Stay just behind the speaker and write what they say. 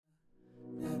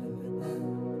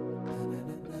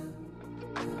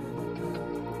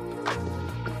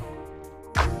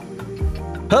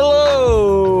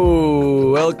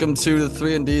Hello! Welcome to the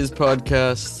 3 and D's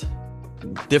podcast.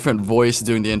 Different voice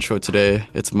doing the intro today.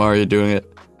 It's Mario doing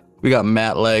it. We got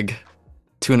Matt Legg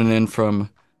tuning in from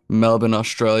Melbourne,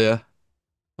 Australia.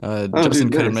 Oh, Justin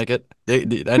dude, couldn't nice. make it.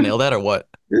 Did I nail that or what?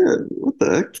 Yeah, what the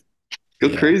heck? Go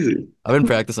Yeah. crazy. I've been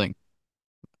practicing.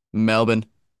 Melbourne.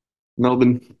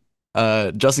 Melbourne,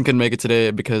 Justin couldn't make it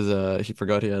today because he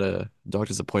forgot he had a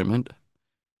doctor's appointment.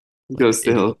 you Like gotta an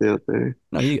stay idiot. healthy out there.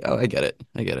 No, I get it.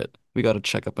 I get it. We got to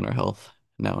check up on our health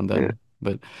now and Yeah, then,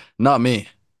 but not me.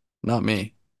 Not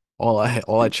me. All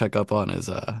I check up on is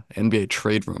NBA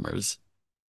trade rumors,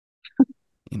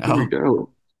 you here we know,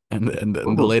 go. and the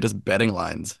Oh, latest betting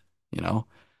lines, you know.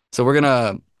 So we're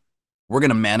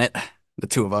gonna man it, the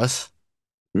two of us.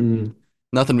 mm,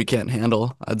 Nothing we can't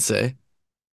handle, I'd say.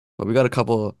 But we got a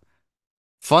couple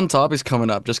fun topics coming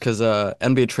up just because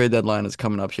NBA trade deadline is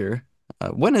coming up here.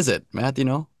 When is it, Matt? Do you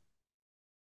know?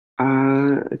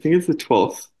 I think it's the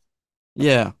 12th,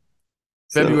 Yeah,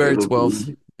 so February it'll 12th.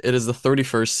 be, It is the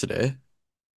 31st today.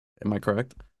 Am I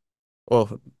correct?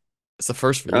 Well, it's the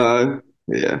first for you.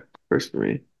 yeah, first for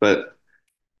me. But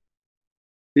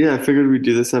yeah, I figured we'd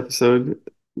do this episode,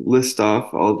 list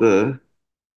off all the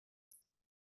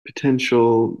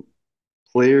potential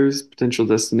players, potential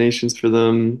destinations for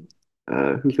them,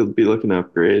 who could be looking to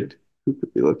upgrade, who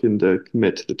could be looking to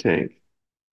commit to the tank.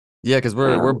 Yeah, because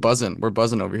we're Uh, buzzing. We're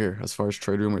buzzing over here as far as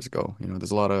trade rumors go. You know,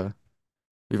 there's a lot of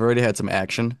we've already had some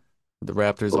action. The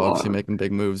Raptors a obviously lot. making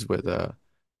big moves with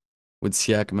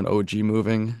Siakam and OG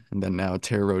moving, and then now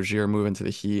Terry Rozier moving to the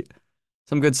Heat.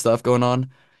 Some good stuff going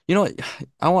on. You know what?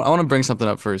 I want to bring something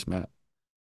up first, Matt.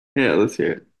 Yeah, let's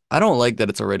hear I don't like that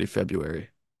it's already February.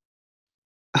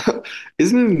 it.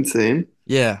 Isn't it insane?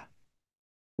 Yeah,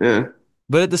 Yeah.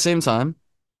 but at the same time,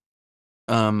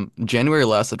 January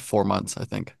lasted 4 months, I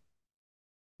think.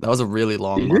 That was a really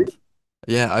long You month.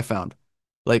 Yeah, I found.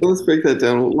 Like, Let's break that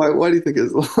down. Why do you think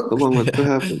it's a long month? What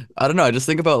happened? I don't know. I just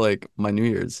think about like my New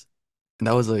Year's, and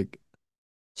that was like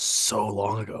so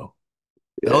long ago.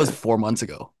 That was Yeah, 4 months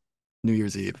ago, New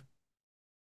Year's Eve.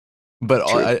 But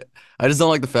true. I just don't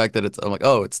like the fact that I'm like,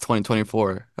 oh, it's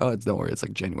 2024. Oh, don't worry, it's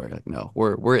like January. Like, no,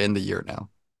 we're in the year now.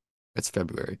 It's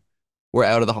February. We're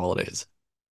out of the holidays.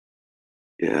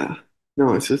 Yeah.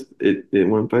 No, it's just it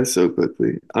went by so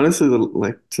quickly. Honestly,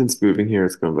 like since moving here,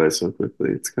 it's gone by so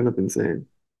quickly. It's kind of insane.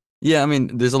 Yeah, I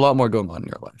mean, there's a lot more going on in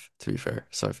your life, to be fair.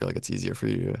 So I feel like it's easier for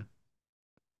you to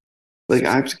Like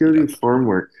I have to go speed do up. farm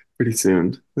work pretty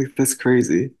soon. Like that's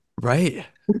crazy. Right.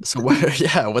 So what,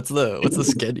 yeah, what's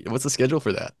the schedule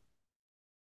for that?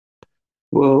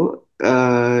 Well,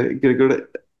 gonna go to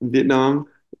Vietnam,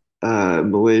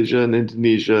 Malaysia, and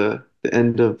Indonesia the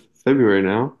end of February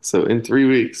now. So in 3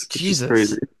 weeks, which is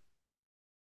crazy. Jesus.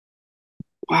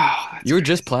 Wow, that's You were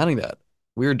just crazy. planning that.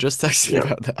 We were just texting Yeah.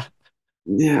 about that.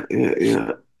 Yeah.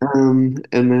 And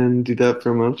then do that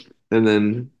for a month, and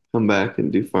then come back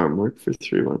and do farm work for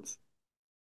 3 months,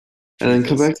 and then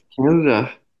come Jesus. back to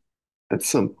Canada at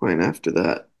some point after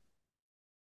that.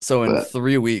 So in But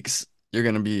 3 weeks, you're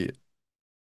gonna be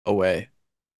away,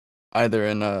 either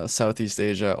in Southeast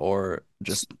Asia or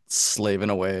just slaving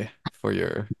away for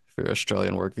your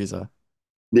Australian work visa.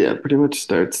 yeah, pretty much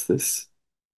starts this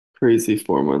crazy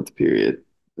 4 month period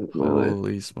of my life.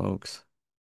 Holy smokes.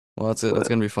 Well, that's it. That's But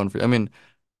gonna be fun for you. I mean,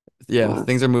 yeah, uh,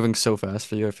 things are moving so fast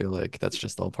for you. I feel like that's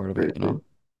just all part of it, you know? crazy.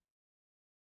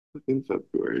 Fucking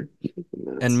February. Fucking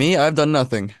And nuts. me, I've done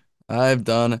nothing. I've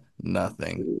done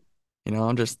nothing. You know,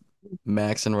 I'm just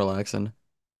maxing, relaxing.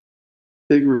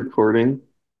 Big recording,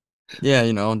 Yeah,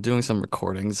 doing some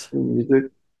recordings,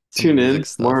 music. some Tune music in,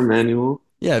 more stuff. Emmanuel.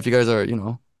 Yeah, if you guys are,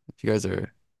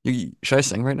 should I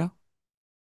sing right now?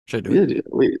 Should I do it? Yeah, dude.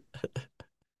 Wait.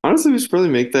 Honestly, we should probably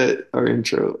make that our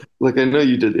intro. Like I know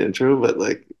you did the intro, but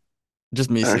like Just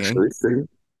me singing. actually sing.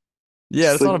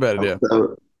 Yeah, Just that's like not a bad out idea.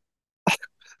 loud.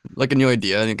 Like a new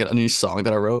idea, and a new song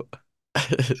that I wrote.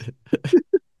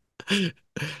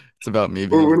 It's about me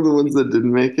Or one being, of the ones that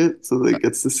didn't make it, so that it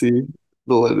gets to see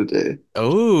the light of day.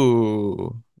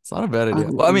 oh, it's not a bad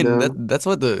idea. Well, I I'm mean, down. that's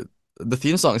what the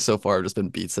theme songs so far have just been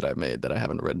beats that I've made that I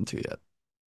haven't written to yet.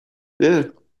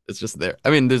 Yeah. It's just there. I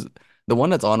mean, there's the one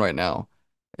that's on right now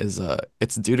is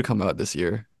it's due to come out this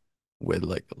year with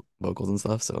like vocals and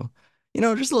stuff. So,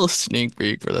 just a little sneak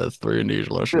peek for the three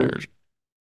Indonesian Yeah. listeners.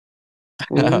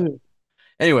 Yeah.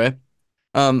 Anyway,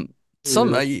 um,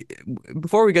 some Yeah.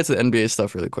 before we get to the NBA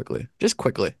stuff really quickly, just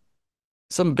quickly,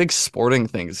 some big sporting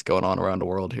things going on around the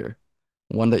world here.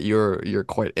 One that you're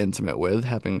quite intimate with,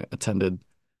 having attended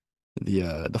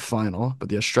the final, but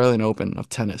the Australian Open of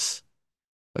tennis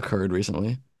occurred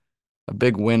recently. A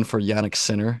big win for Jannik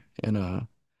Sinner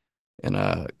in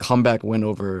a comeback win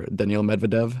over Daniil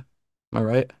Medvedev. Am I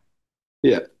right?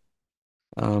 Yeah.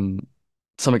 Um,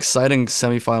 some exciting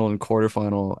semifinal and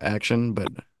quarterfinal action,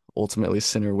 but ultimately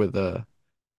Sinner with a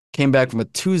came back from a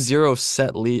 2-0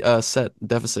 set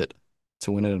deficit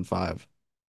to win it in five.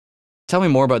 Tell me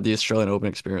more about the Australian Open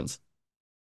experience.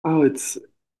 Oh, it's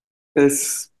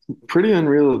pretty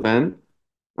unreal event,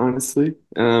 honestly.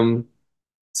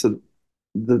 So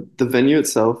the venue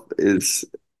itself is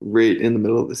right in the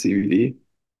middle of the CBD.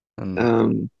 And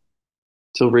Um,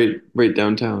 so right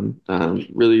downtown.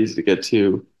 Really easy to get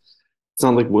to. It's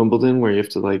not like Wimbledon where you have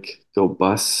to like go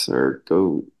bus or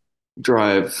go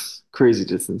drive crazy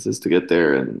distances to get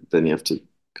there, and then you have to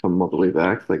come all the way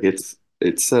back. Like it's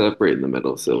set up right in the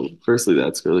middle. So firstly,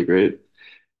 that's really great.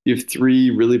 You have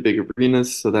three really big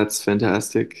arenas, so that's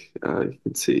fantastic. You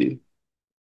can see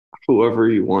whoever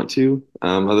you want to,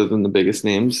 other than the biggest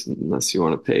names, unless you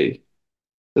want to pay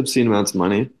obscene amounts of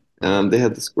money. right. They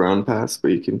had this ground pass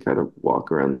where you can kind of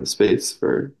walk around the space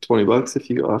for $20 if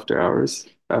you go after hours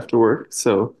after work.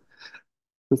 So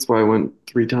that's why I went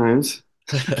three times.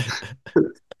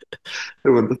 I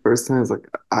went the first time. I was like,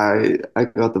 I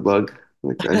got the bug.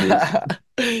 Like I need,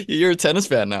 You're a tennis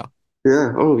fan now.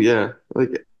 yeah, oh yeah.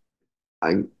 Like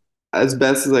I, as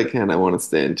best as I can, I want to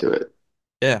stay into it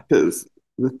Yeah. because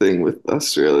the thing with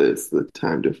Australia is the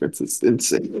time difference is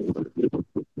insane.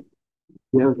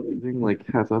 Yeah, amazing. Like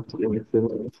hats off to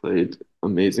Anderson. He played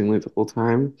amazingly the whole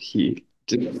time. He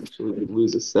didn't actually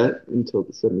lose a set until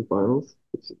the semifinals,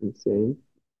 which is insane.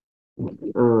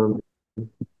 Um,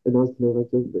 and also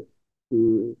Novak Djokovic,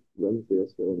 who runs the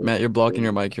Australian Matt, you're Open. blocking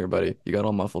your mic here, buddy. You got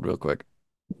all muffled real quick.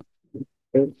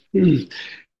 And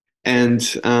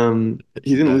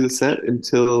he He's didn't lose a back. set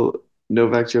until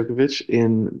Novak Djokovic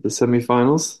in the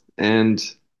semifinals. And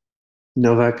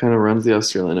Novak kind of runs the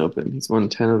Australian Open. He's won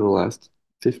 10 of the last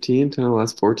 15, 10 of the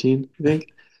last 14, I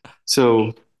think.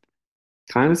 So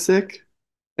kind of sick.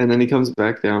 And then he comes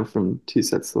back down from two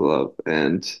sets to love,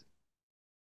 and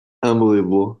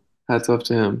unbelievable. Hats off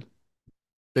to him.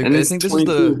 And I he's think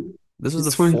 22. this was He's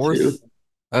the 22. fourth.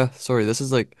 Sorry, this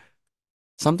is like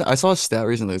something I saw a stat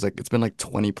recently. It's like it's been like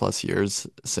 20 plus years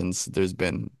since there's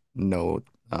been no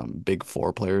big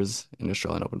four players in the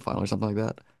Australian Open final or something like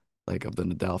that. Like of the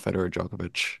Nadal, Federer,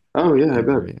 Djokovic, Oh yeah, I and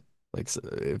bet. Murray, like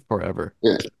forever.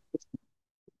 Yeah,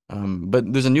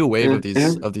 But there's a new wave yeah,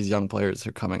 yeah, of these young players who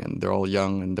are coming in. They're all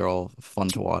young and they're all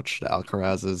fun to watch. The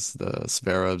Alcarazes, the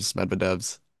Zverevs,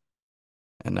 Medvedevs,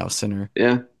 and now Sinner.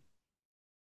 yeah.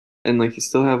 And like you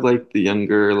still have like the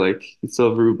younger, like you still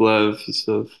have Rublev, you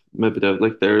still have Medvedev,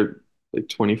 like they're like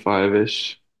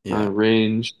 25-ish Yeah,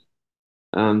 range.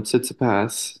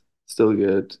 Tsitsipas, still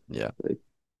good. yeah. Like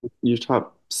your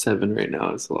top seven right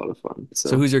now is a lot of fun. So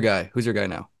So who's your guy? Who's your guy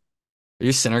now? Are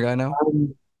you Sinner guy now?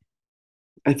 um,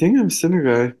 I think I'm Sinner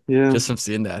guy. Yeah. Just from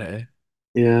seeing that, hey?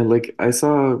 Yeah, like I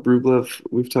saw Rublev,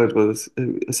 we've talked about this.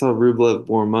 I saw Rublev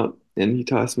warm up and he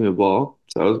tossed me a ball.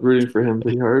 So I was rooting for him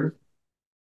pretty hard.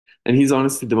 And he's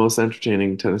honestly the most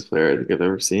entertaining tennis player I think I've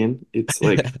ever seen. It's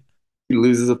like he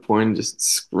loses a point and just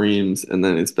screams and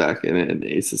then it's back in it and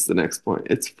aces the next point.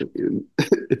 It's freaking,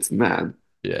 it's mad.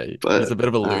 Yeah, he's a But bit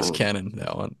of a loose cannon,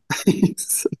 that one. he's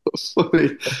so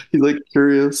funny. He's like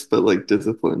curious but like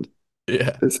disciplined.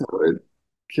 Yeah. That's how I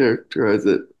characterize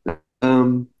it.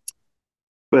 Um,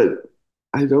 But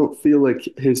I don't feel like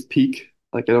his peak,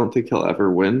 like I don't think he'll ever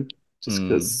win just Hmm.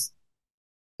 because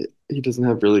he doesn't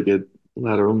have really good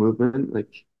lateral movement.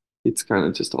 Like it's kind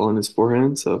of just all in his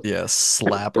forehand. So Yeah, I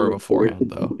slapper don't feel like beforehand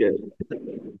he'd though. get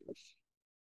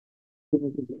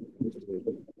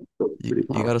pretty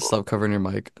You gotta powerful. stop covering your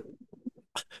mic.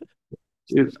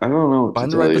 Dude, I don't know what to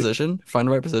Find the tell right you. position. Find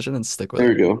the right position and stick with There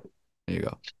it. we go. There you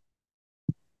go.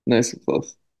 Nice and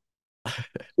close.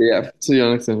 But yeah, so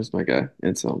Yannick Sinner's my guy.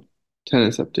 And so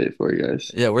tennis update for you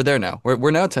guys. Yeah, we're there now.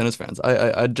 We're now tennis fans.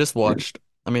 I just Yeah. watched.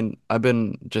 I mean, I've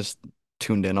been just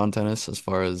tuned in on tennis as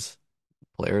far as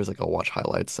players. Like I'll watch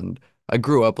highlights, and I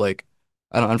grew up like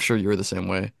I'm sure you were the same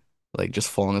way. Like just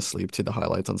falling asleep to the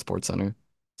highlights on SportsCenter.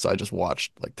 So I just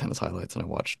watched like tennis highlights, and I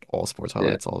watched all sports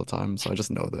Yeah. highlights all the time. So I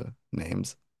just know the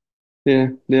names. Yeah,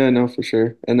 yeah, no, for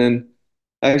sure. And then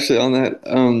actually on that,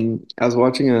 I was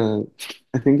watching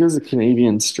I think it was a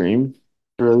Canadian stream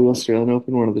for the Australian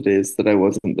Open one of the days that I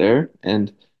wasn't there.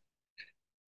 And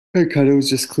I kind of was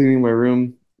just cleaning my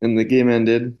room and the game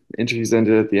ended, interviews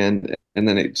ended at the end, and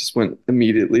then it just went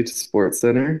immediately to Sports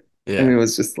Center. And Yeah, it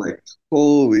was just like,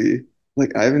 holy,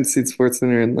 like I haven't seen Sports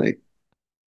Center in like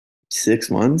 6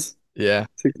 months, yeah,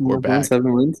 six and a we're half months, back.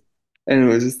 7 months. And it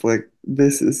was just like,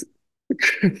 this is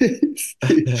crazy.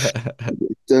 That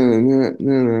Dun, dun,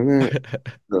 dun, dun, dun.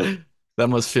 So,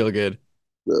 must feel good.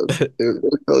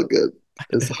 It felt good.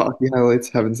 As hockey highlights,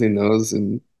 haven't seen those,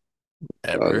 and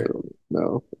God, I Ever. don't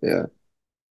know. Yeah.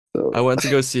 I So, went to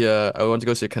go see a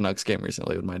Canucks game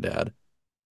recently with my dad,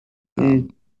 mm,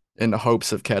 um, in the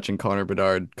hopes of catching Connor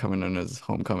Bedard coming in his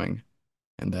homecoming.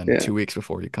 And then yeah, 2 weeks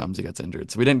before he comes, he gets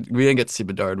injured. So we didn't get to see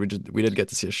Bedard. We did get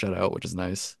to see a shutout, which is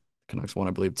nice. Canucks won,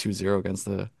 I believe, 2-0 against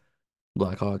the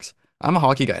Blackhawks. I'm a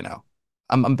hockey guy now.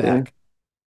 I'm yeah, back.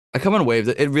 I come in waves.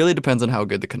 It really depends on how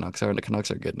good the Canucks are, and the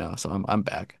Canucks are good now, so I'm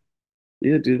back.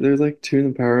 yeah, dude. They're like two in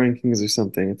the power rankings or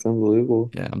something. It's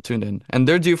unbelievable. Yeah, I'm tuned in. And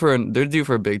they're due for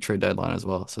a big trade deadline as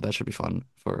well, so that should be fun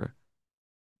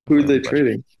Who are for they everybody.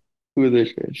 trading? Who are they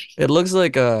trading? It looks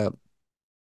like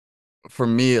for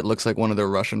me it looks like one of their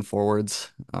Russian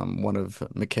forwards, one of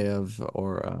Mikheyev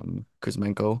or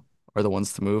Kuzmenko are the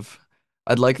ones to move.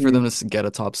 I'd like for them Mm, to get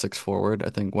a top six forward. I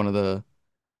think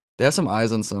they have some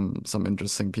eyes on some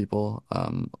interesting people.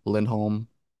 Lindholm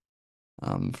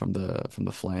from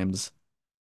the Flames.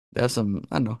 They have some,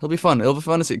 I don't know. It'll be fun. It'll be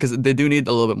fun to see because they do need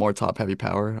a little bit more top heavy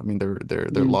power. I mean, their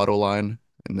mm, Lotto line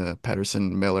in the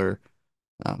Patterson, Miller,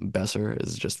 Besser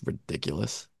is just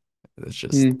ridiculous. It's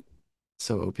just mm,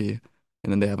 so OP.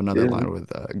 And then they have another yeah. line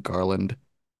with Garland,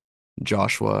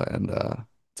 Joshua, and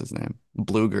what's his name?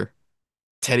 Bluger,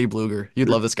 Teddy Bluger. You'd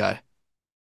love this guy.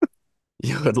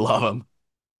 You would love him.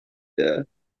 Yeah.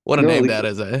 What a No, name like that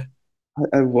is, eh?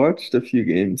 I've watched a few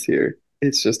games here.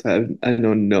 It's just I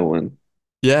know no one.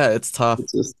 Yeah, it's tough.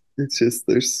 It's just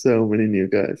there's so many new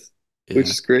guys, which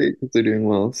Yeah, is great because they're doing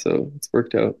well, so it's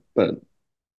worked out. But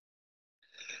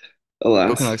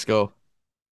go alas, Canucks, go.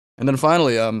 And then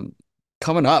finally,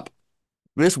 coming up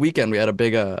this weekend, we had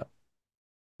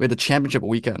the championship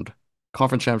weekend,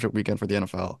 conference championship weekend for the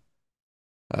NFL.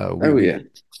 Uh, we oh yeah.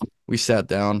 we we sat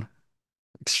down,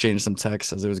 exchanged some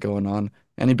texts as it was going on.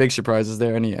 Any big surprises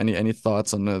there? Any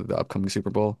thoughts on the upcoming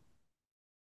Super Bowl?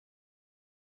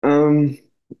 Um,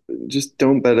 just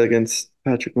don't bet against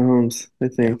Patrick Mahomes, I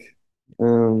Yeah, think.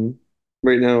 Um,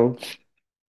 right now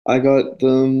I got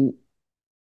them,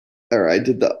 or I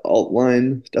did the alt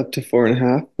line up to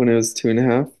 4.5 when it was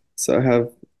 2.5. So I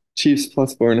have Chiefs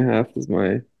plus 4.5 is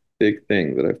my big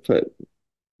thing that I've put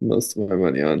most of my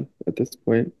money on at this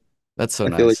point. that's so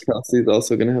I feel like nice. Kelsey's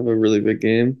also going to have a really big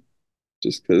game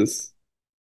just because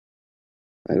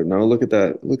I don't know. Look at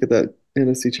that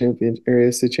NFC champion or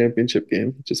AFC championship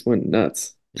game. It just went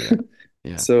nuts. Yeah,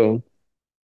 yeah. So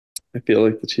I feel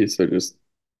like the Chiefs are just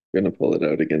going to pull it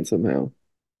out again somehow.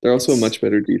 They're also a It's much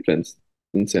better defense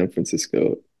than San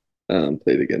Francisco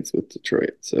played against with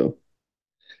Detroit. So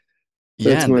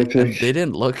yeah, that's and my they pick.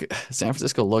 didn't look. San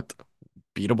Francisco looked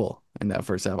beatable in that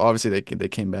first half. Obviously, they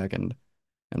came back and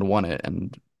won it,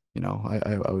 and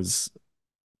I was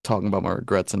talking about my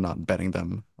regrets and not betting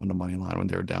them on the money line when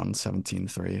they were down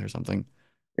 17-3 or something.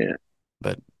 Yeah.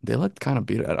 But they looked kind of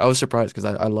beat. I was surprised because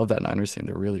I love that Niners team.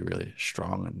 They're really, really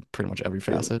strong in pretty much every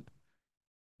Yeah. facet.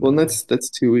 Well, But and that's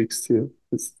 2 weeks too.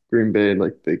 It's Green Bay,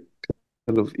 like they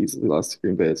could have easily lost to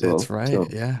Green Bay as that's well. right.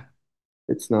 So Yeah.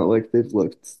 it's not like they've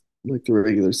looked like the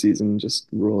regular season just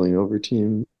rolling over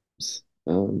teams.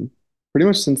 Um, Pretty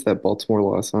much since that Baltimore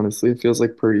loss, honestly, it feels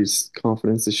like Purdy's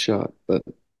confidence is shot, but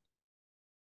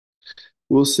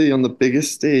we'll see on the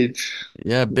biggest stage.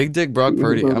 Yeah, Big Dick Brock Who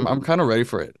knows Purdy. on I'm kind of ready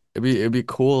for it. It'd be a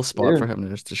cool spot Yeah, for him to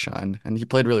just to shine. And he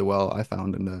played really well, I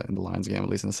found in the Lions game, at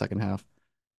least in the second half.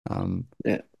 Um,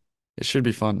 yeah. it should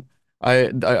be fun.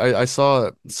 I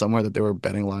saw somewhere that there were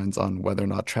betting lines on whether or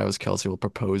not Travis Kelce will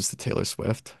propose to Taylor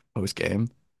Swift post game.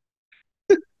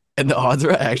 And the odds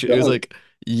were actually, it was God, like,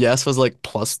 yes was like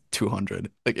plus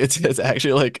 200. Like it's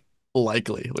actually like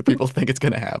likely. Like people think it's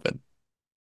gonna happen.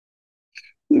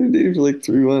 they're dating for like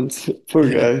 3 months. Poor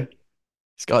Yeah. guy.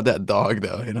 He's got that dog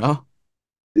though, you know?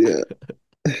 Yeah,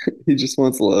 he just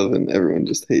wants love, and everyone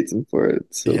just hates him for it.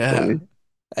 It's so Yeah. funny.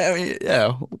 I mean,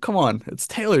 yeah, come on. It's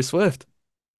Taylor Swift,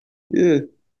 Yeah,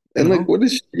 you and like, know? what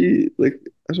is she like?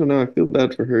 I don't know. I feel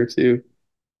bad for her too.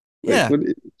 Like, Yeah.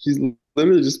 she's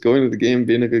literally just going to the game,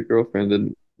 being a good girlfriend,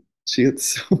 and she gets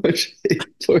so much hate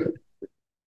for it.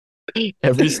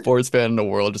 Every sports fan in the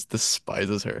world just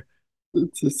despises her.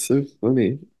 It's just so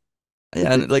funny.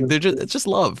 Yeah, and like Ridiculous. it's just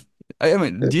love. I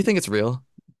mean, do you think it's real?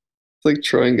 It's like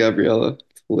Troy and Gabriella.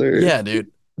 It's Yeah, hilarious.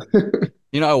 dude.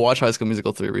 I watched High School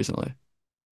Musical 3 recently.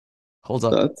 Holds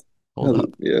up. That's Holds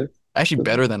up. yeah. Actually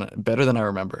better than I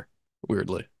remember,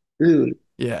 weirdly. Really?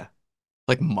 Yeah.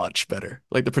 Like much better.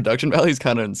 Like the production value is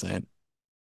kind of insane.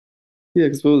 Yeah,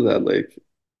 because what was that like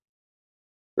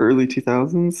early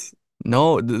 2000s?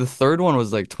 No, the third one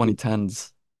was like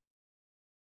 2010s,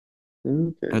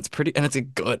 and Okay. it's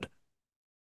good.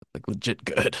 Like legit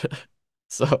good.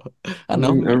 So I I don't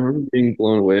know. I remember being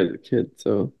blown away as a kid.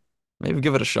 So Maybe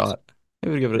give it a shot.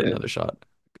 Maybe give it yeah, another shot.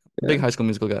 Big yeah, High School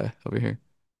Musical guy over here.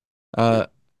 Uh,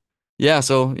 yeah.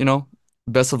 So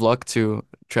best of luck to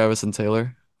Travis and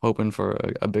Taylor. Hoping for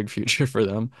a big future for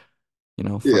them.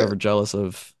 yeah. Forever jealous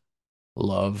of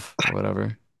love or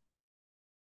whatever.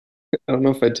 I don't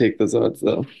know if I'd take those odds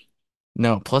though.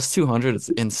 No, plus 200 is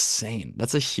insane.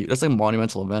 That's a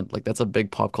monumental event. Like that's a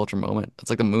big pop culture moment. That's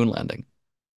like the moon landing.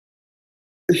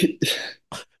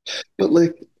 But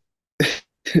like,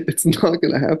 it's not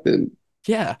gonna happen.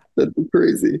 Yeah. That'd be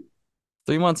crazy.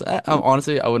 3 months.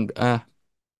 Honestly, I wouldn't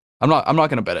I'm not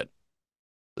gonna bet it.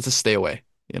 Let's just stay away,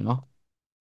 you know?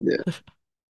 Yeah, it's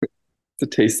a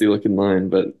tasty looking line,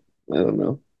 but I don't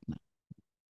know.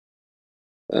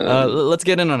 Um, Let's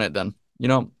get in on it then.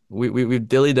 We've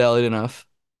dilly-dallied enough.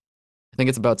 I think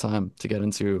it's about time to get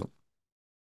into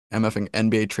MFing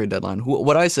NBA trade deadline.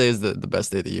 What I say is the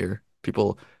best day of the year.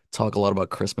 People talk a lot about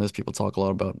Christmas. People talk a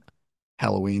lot about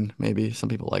Halloween, maybe. Some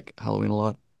people like Halloween a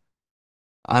lot.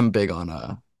 I'm big on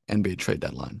NBA trade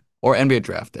deadline or NBA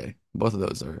draft day. Both of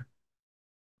those are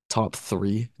top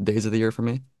three days of the year for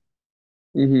me.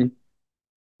 mhm.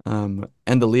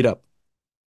 And the lead up.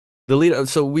 The lead up,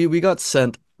 so we got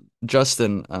sent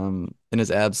Justin, in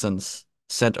his absence,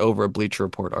 sent over a Bleacher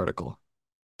Report article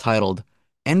titled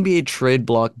NBA Trade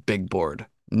Block Big Board.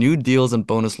 New deals and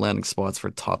bonus landing spots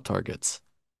for top targets.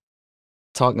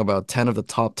 Talking about 10 of the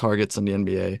top targets in the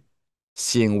NBA,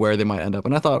 seeing where they might end up.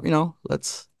 And I thought,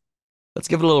 let's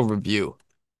give it a little review.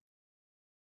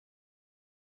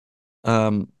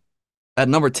 Um, at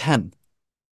number 10,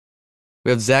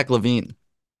 we have Zach LaVine.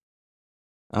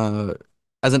 Uh,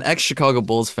 as an ex-Chicago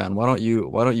Bulls fan, why don't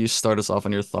you start us off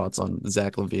on your thoughts on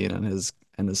Zach LaVine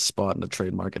and his spot in the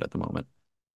trade market at the moment?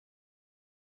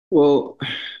 Well,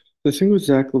 the thing with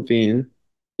Zach LaVine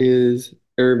is,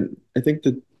 or I think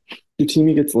the team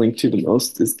he gets linked to the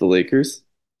most is the Lakers,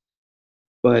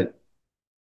 but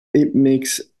it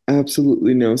makes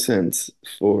absolutely no sense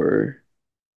for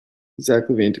Zach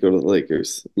LaVine to go to the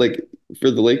Lakers. Like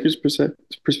for the Lakers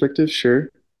perspective,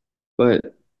 sure, but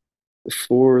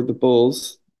for the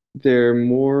Bulls, they're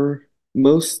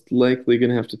most likely going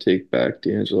to have to take back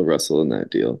D'Angelo Russell in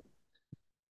that deal,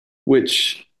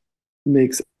 which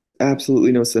makes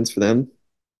absolutely no sense for them.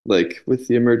 Like with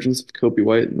the emergence of Kobe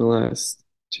White in the last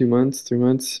 2 months, 3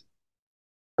 months,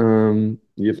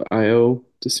 you have Io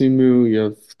DeSumo, you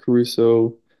have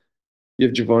Caruso, you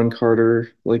have Javon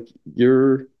Carter. Like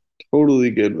you're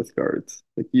totally good with guards.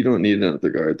 Like you don't need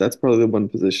another guard. That's probably the one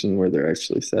position where they're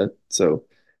actually set. So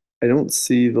I don't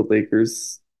see the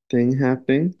Lakers thing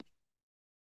happening.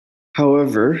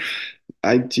 However,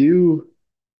 I do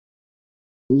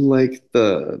like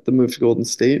the move to Golden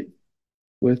State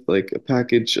with like a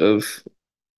package of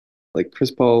like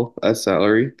Chris Paul as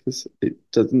salary because it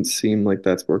doesn't seem like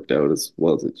that's worked out as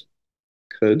well as it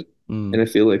could. And Mm, I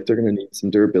feel like they're going to need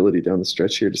some durability down the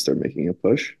stretch here to start making a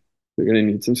push. They're going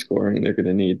to need some scoring. They're going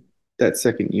to need that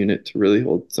second unit to really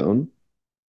hold its own.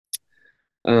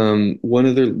 One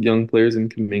of their young players in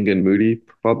Kuminga and Moody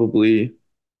probably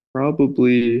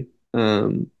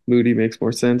Moody makes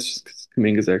more sense just because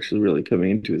Kuminga's actually really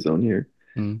coming into his own here.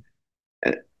 mm.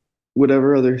 Uh,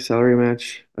 Whatever other salary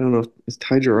match, I don't know, is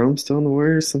Ty Jerome still in the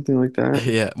Warriors, something like that?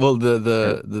 Yeah. Well, the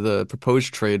Yeah. the the, the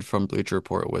proposed trade from Bleacher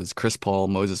Report was Chris Paul,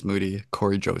 Moses Moody,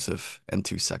 Corey Joseph, and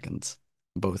 2 seconds.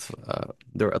 Both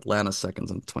they're Atlanta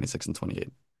seconds in 26 and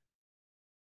 28.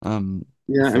 Um,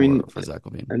 Yeah, for Zach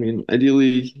LaVine. I mean,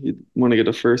 ideally, you'd want to get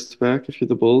a first back if you're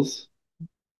the Bulls.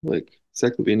 Like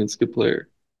Zach LaVine is a good player,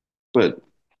 but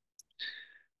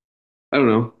I don't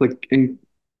know. Like, and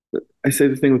I say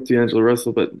the thing with D'Angelo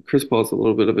Russell, but Chris Paul's a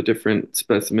little bit of a different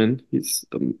specimen. He's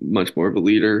much more of a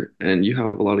leader, and you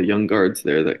have a lot of young guards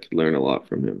there that could learn a lot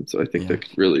from him. So I think Yeah. that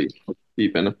could really be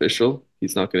beneficial.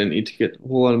 He's not going to need to get a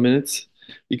whole lot of minutes.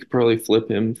 You could probably flip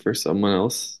him for someone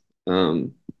else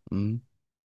Mm.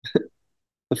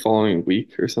 the following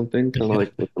week or something, kind of Yeah.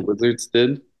 like what the Wizards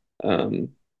did. Um,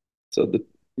 So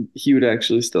he would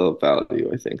actually still have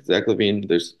value, I think. Zach LaVine,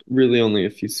 there's really only a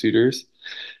few suitors.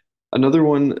 Another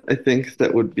one I think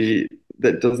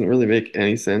that doesn't really make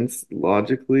any sense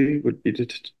logically would be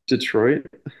Detroit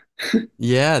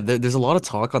Yeah, there's a lot of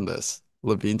talk on this.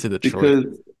 LaVine to Detroit. because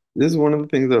this is one of the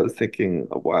things I was thinking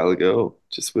a while ago,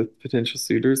 just with potential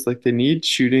suitors. Like they need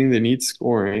shooting, they need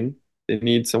scoring, they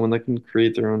need someone that can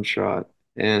create their own shot.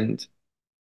 And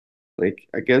like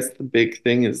I guess the big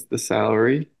thing is the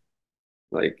salary.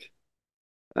 Like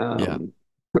Yeah. um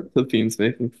LaVine's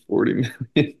making 40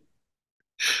 million,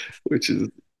 which is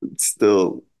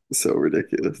still so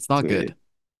ridiculous It's not to me. good.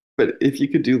 But if you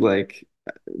could do like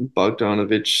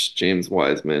Bogdanovich, James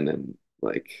Wiseman, and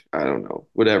like I don't know,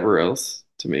 whatever else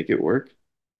to make it work.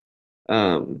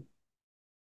 Um,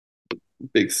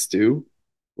 Big Stu,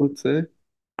 let's say.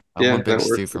 I Yeah, want Big that Stu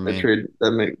works for in the me. trade.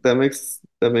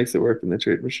 That makes it work in the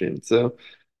trade machine. So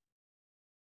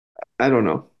I don't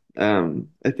know.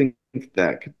 I think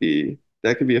that could be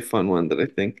a fun one that I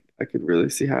think I could really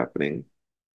see happening.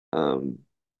 Um,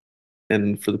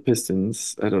 and for the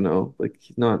Pistons, I don't know. Like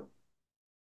he's not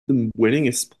the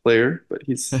winningest player, but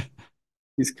he's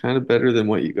kind of better than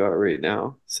what you got right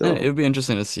now. And it So would be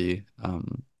interesting to see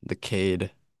the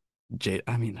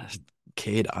I mean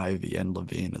Cade, Ivy, and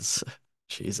Levine is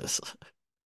Jesus.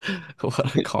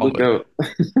 What a look combo. out.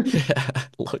 Yeah,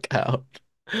 look out.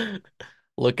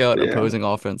 Look out, Yeah, opposing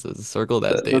offenses. Circle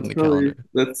that date in that's the probably calendar.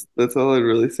 that's all I'd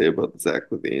really say about the Zach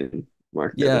LaVine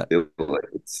market. I Yeah, feel like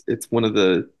it's one of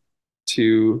the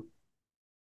two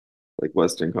like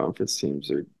Western Conference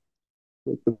teams or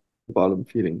like the bottom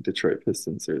feeding Detroit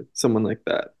Pistons or someone like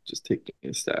that just taking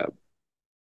a stab.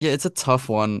 yeah, it's a tough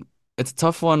one. It's a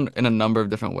tough one in a number of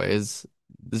different ways.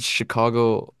 The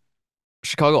Chicago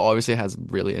obviously has a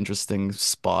really interesting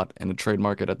spot in the trade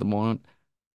market at the moment.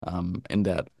 In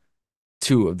that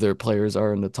two of their players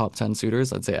are in the top 10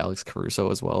 suitors. I'd say Alex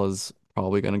Caruso as well is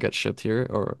probably going to get shipped here,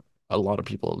 or a lot of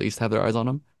people at least have their eyes on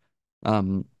him.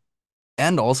 Um,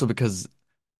 and also because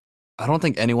I don't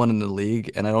think anyone in the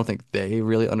league, and I don't think they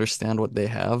really understand what they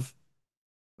have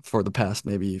for the past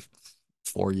maybe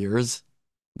 4 years.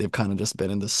 They've kind of just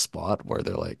been in this spot where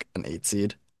they're like an 8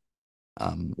 seed,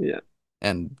 um, Yeah,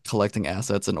 and collecting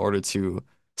assets in order to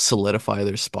solidify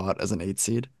their spot as an 8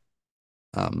 seed.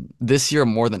 This year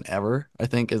more than ever, I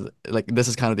think is like this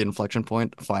is kind of the inflection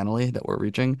point finally that we're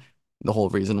reaching. The whole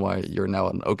reason why you're now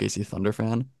an OKC Thunder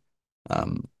fan.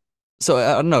 Um, so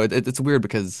I don't know. It's weird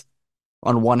because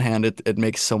on one hand, it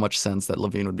makes so much sense that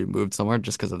Levine would be moved somewhere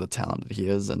just because of the talent that he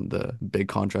is and the big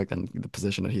contract and the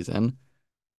position that he's in.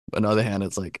 But on the other hand,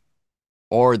 it's like,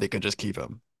 or they could just keep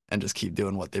him and just keep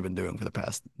doing what they've been doing for the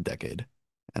past decade.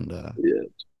 And yeah.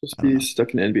 Just I don't be know.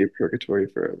 stuck in NBA purgatory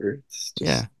forever. It's Yeah,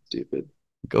 just stupid.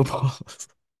 go Bulls.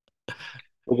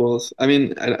 Oh, well, I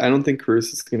mean, I don't think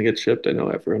Caruso is going to get shipped. I know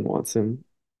everyone wants him.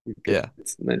 He Yeah.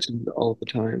 gets mentioned all the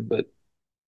time, but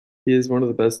he is one of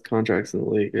the best contracts in the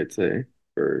league, I'd say,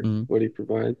 for Mhm. what he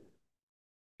provides.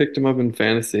 Picked him up in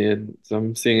fantasy, and so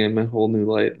I'm seeing him in a whole new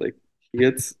light. Like he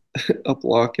gets a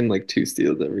block and like two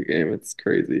steals every game. It's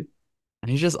crazy, And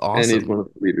he's just and he's awesome. one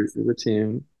of the leaders of the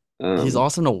team. He's Um,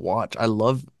 awesome to watch. I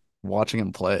love watching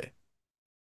him play.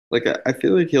 like I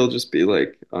feel like he'll just be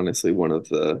like honestly one of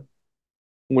the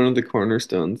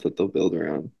cornerstones that they'll build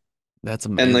around. That's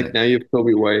And like amazing. now you have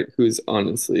Kobe White, who's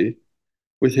honestly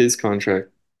with his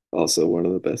contract also one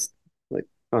of the best like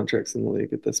contracts in the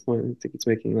league at this point. I think it's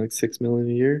making like 6 million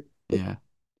a year, like Yeah.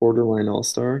 borderline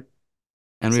all-star.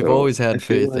 And we've So always I had feel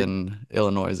faith like in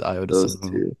Illinois' Iota those Dosunmu.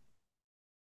 two.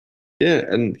 Yeah,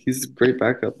 and he's a great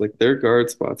backup. Like their guard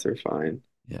spots are fine.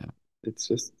 Yeah. It's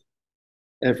just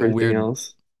A everything weird,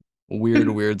 else.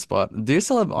 weird spot. Do you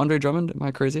still have Andre Drummond? Am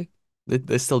I crazy?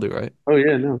 They still do, right? Oh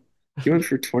yeah, no. He went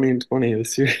for 20 and 20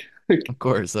 this year. Like Of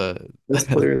course.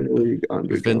 best player in the league,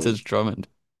 Andre Drummond. Vintage Drummond,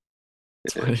 Yeah,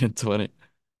 20 and 20.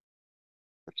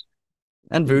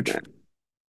 And he's Vooch. back.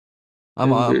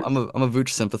 And Boots. I'm a Vooch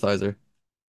sympathizer,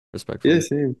 Yeah, respectfully.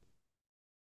 same.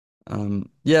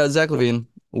 Yeah, Zach LaVine,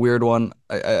 weird one.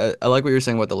 I like what you're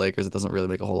saying about the Lakers. It doesn't really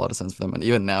make a whole lot of sense for them. And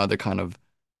even now, they're kind of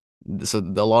a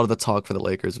lot of the talk for the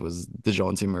Lakers was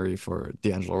DeJounte Murray for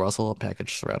D'Angelo Russell, a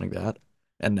package surrounding that.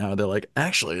 And now they're like,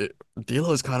 actually,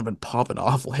 D'Lo's kind of been popping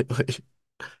off lately.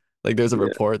 Like there's a Yeah.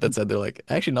 report that said they're like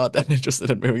actually not that interested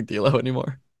in moving D'Lo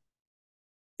anymore.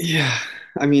 Yeah,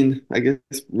 I mean, I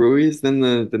guess Rui is then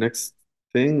the next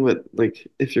thing, but like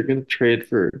if you're gonna trade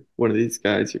for one of these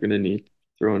guys, you're gonna need to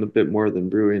throw in a bit more than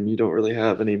Rui, and you don't really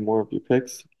have any more of your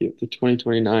picks. You have the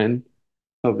 2029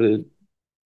 coveted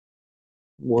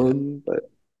Yeah. one,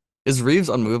 but Is Reeves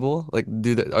unmovable? Like,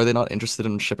 are they not interested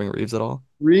in shipping Reeves at all?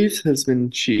 Reeves has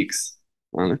been cheeks,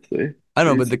 honestly. I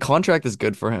don't know, but Reeves, the contract is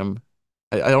good for him.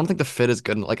 I don't think the fit is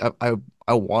good. Like,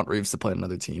 I want Reeves to play in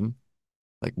another team.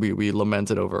 Like, we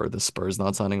lamented over the Spurs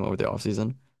not signing him over the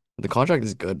offseason. The contract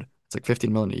is good. It's like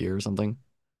 15 million a year or something.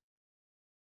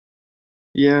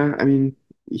 yeah, I mean,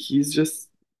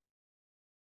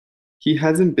 he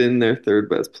hasn't been their third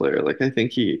best player. Like I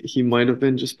think he might have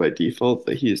been just by default,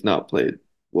 but he's not played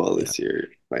well Yeah, this year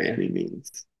by any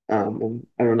means. And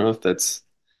I don't know if that's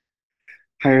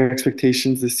higher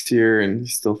expectations this year, and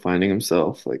he's still finding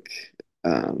himself like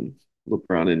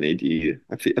LeBron and AD.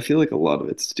 I feel like a lot of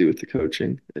it's to do with the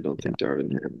coaching. I don't yeah, think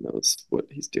Darvin Ham knows what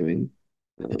he's doing.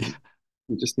 yeah. Um,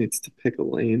 he just needs to pick a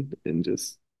lane and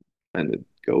just kind of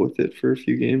go with it for a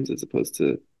few games as opposed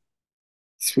to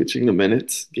switching the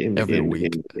minutes game to every game to week.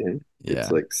 game to game. It's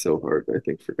Yeah, like so hard, I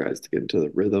think, for guys to get into the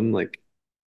rhythm. Like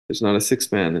there's not a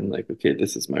six man and like, okay,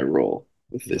 this is my role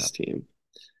with yeah, this team.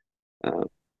 Uh,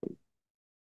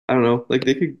 I don't know. Like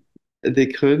they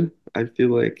could. I feel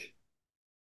like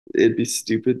it'd be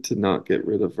stupid to not get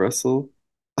rid of Russell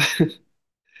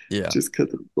yeah. just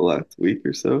because of the last week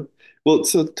or so. Well,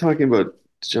 so talking about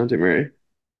DeJounte Murray,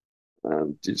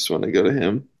 do you just want to go to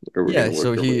him, or we're Yeah, gonna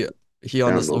so work our way he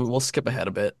on down this the list? we'll skip ahead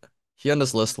a bit. He on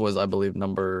this list was, I believe,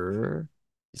 number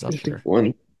he's I up think here.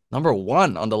 one. Number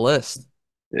one on the list.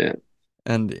 Yeah.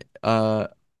 And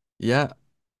yeah,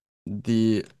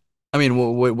 the I mean,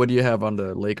 what do you have on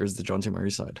the Lakers, the John T.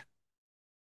 Murray side?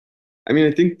 I mean,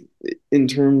 I think in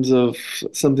terms of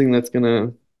something that's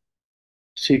gonna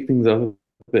shake things up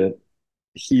a bit,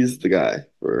 he's the guy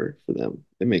for them.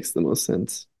 It makes the most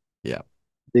sense. Yeah.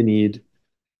 They need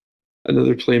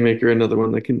another playmaker,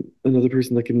 another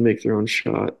person that can make their own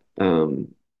shot.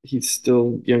 He's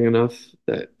still young enough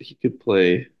that he could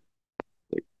play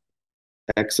like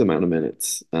X amount of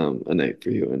minutes a night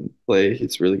for you and play.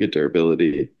 He's really good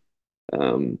durability.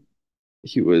 Um,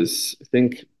 he was, I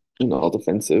think, an all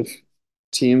defensive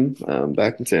team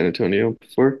back in San Antonio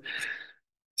before.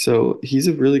 So he's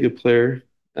a really good player.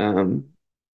 Um,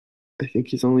 I think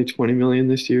he's only 20 million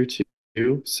this year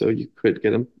too, so you could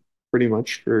get him pretty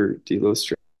much for D'Lo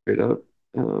straight up.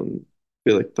 I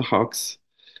feel like the Hawks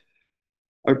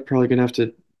are probably gonna have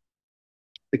to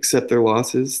accept their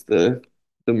losses. The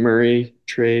Murray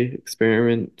Trey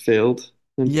experiment failed,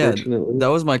 Yeah, unfortunately. that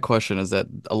was my question, is that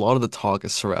a lot of the talk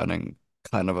is surrounding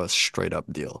kind of a straight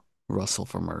up deal, Russell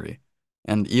for Murray.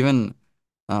 And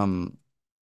um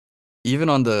even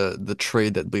on the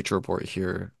trade that Bleacher Report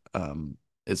here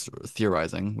is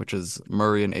theorizing, which is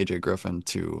Murray and AJ Griffin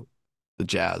to the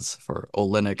Jazz for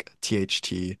Olynyk,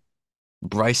 THT,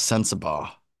 Bryce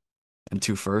Sensabaugh, and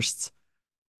two firsts.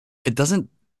 It doesn't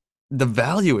the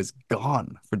value is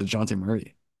gone for DeJounte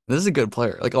Murray. This is a good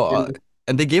player. Like, oh, And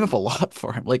and they gave up a lot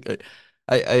for him. Like,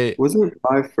 I wasn't it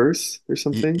five firsts or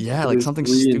something? yeah, It like was something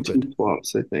three and stupid. two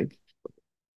swaps, I think.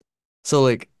 So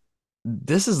like,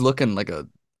 this is looking like a.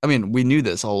 I mean, we knew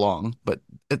this all along, but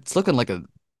it's looking like a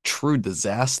true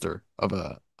disaster of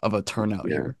a turnout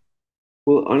Yeah. here.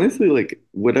 Well, honestly, like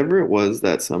whatever it was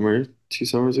that summer, 2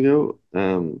 summers ago,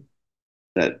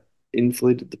 that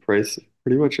inflated the price of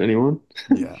pretty much anyone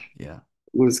Yeah, yeah,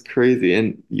 was crazy.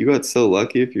 And you got so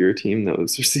lucky if you're a team that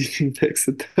was receiving picks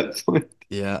at that point.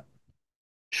 yeah.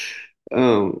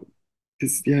 Um,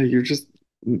 because yeah,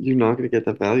 you're not gonna get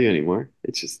that value anymore.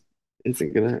 It just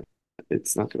isn't gonna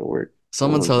it's not gonna work.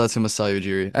 Someone tell that to Masai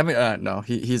Ujiri. I mean, no,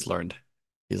 he's learned.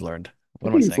 He's learned. I What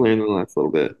am I think he's saying? learned in the last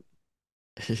little bit.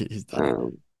 He's done.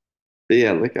 Um, but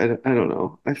yeah, like I don't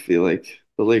know. I feel like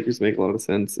the Lakers make a lot of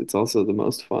sense. It's also the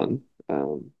most fun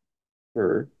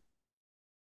for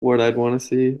what I'd want to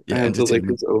see. I Yeah, have the entertainment.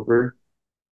 Lakers over.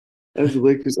 I have the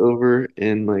Lakers over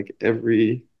in like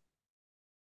every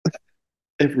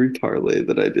parlay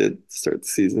that I did to start the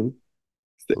season.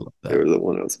 They, I love they that. were the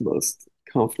one I was most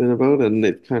confident about, and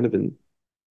they've kind of been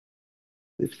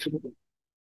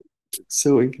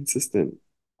so inconsistent.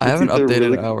 I It's haven't either updated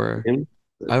really good game,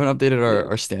 but I haven't updated yeah.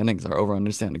 our standings, our over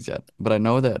under standings yet. But I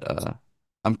know that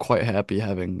I'm quite happy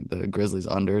having the Grizzlies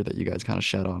under that you guys kind of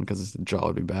shed on because Jaw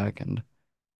would be back and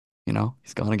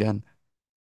he's gone again.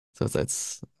 So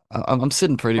I'm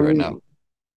sitting pretty I right now. mean,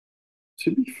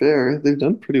 to be fair, they've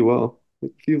done pretty well.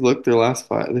 If you look their last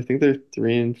five, I think they're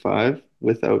 3-5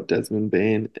 without Desmond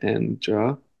Bane and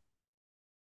Ja.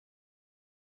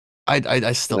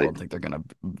 I still Like, don't think they're gonna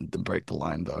break the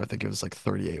line though. I think it was like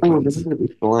 38 oh, they're wins. not gonna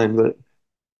be fine, but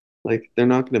like they're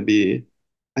not gonna be.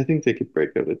 I think they could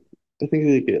break out it. I think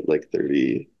they get like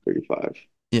 30, 35.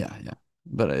 Yeah, yeah.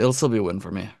 But it'll still be a win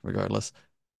for me regardless.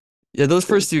 Yeah, those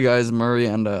Yeah. first two guys, Murray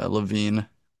and Levine.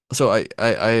 So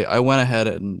I went ahead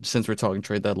and since we're talking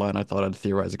trade deadline, I thought I'd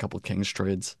theorize a couple Kings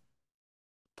trades.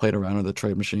 Played around with the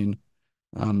trade machine.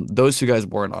 Those two guys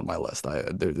weren't on my list.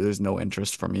 There's no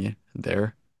interest for me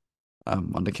there,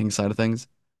 on the Kings side of things.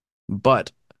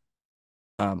 But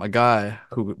a guy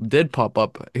who did pop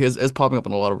up, he is popping up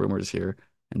in a lot of rumors here,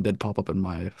 and did pop up in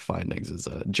my findings is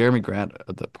Jeremy Grant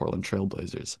of the Portland Trail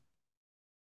Blazers.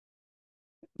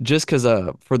 Just because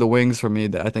for the wings for me,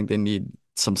 that I think they need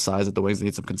some size at the wings, they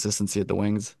need some consistency at the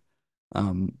wings.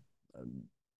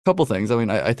 A couple things. I mean,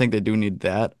 I think they do need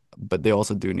that, but they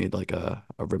also do need like a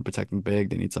rim protecting big.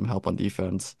 They need some help on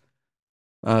defense.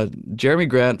 Jeremy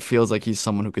Grant feels like he's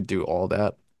someone who could do all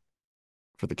that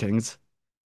for the Kings.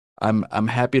 I'm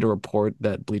happy to report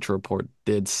that Bleacher Report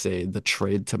did say the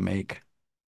trade to make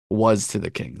was to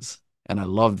the Kings, and I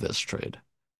love this trade.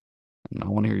 And I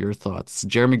want to hear your thoughts.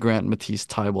 Jeremy Grant, Matisse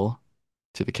Thybulle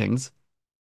to the Kings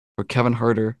for Kevin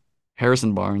Huerter,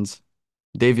 Harrison Barnes,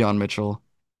 Davion Mitchell,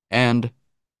 and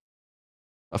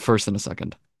a first and a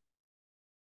second.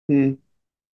 Hmm.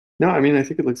 No, I mean I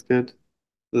think it looks good.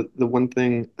 The one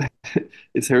thing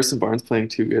is Harrison Barnes playing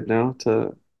too good now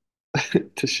to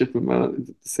to ship him out. Is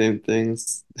it the same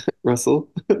things, Russell?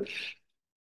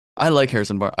 I like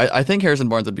Harrison Barnes. I think Harrison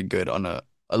Barnes would be good on a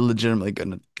legitimately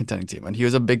good contending team. And he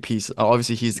was a big piece.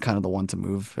 Obviously, he's kind of the one to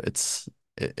move. It's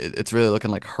really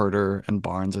looking like Herter and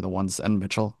Barnes are the ones, and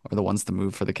Mitchell are the ones to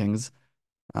move for the Kings.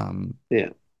 Um,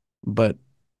 Yeah. but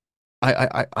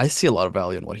I see a lot of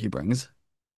value in what he brings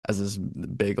as his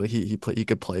big. Like he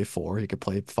could play four, he could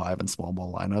play five in small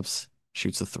ball lineups,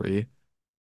 shoots a three,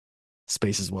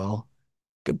 spaces well.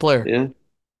 Good player. Yeah.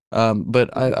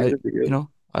 But I think that'd be good.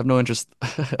 I have no interest.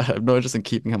 I have no interest in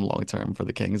keeping him long term for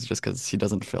the Kings just because he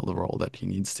doesn't fill the role that he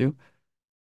needs to.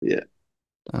 Yeah.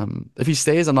 If he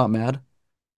stays, I'm not mad.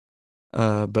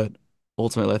 But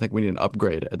ultimately, I think we need an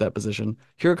upgrade at that position.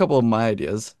 Here are a couple of my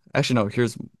ideas. Actually, no.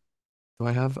 Do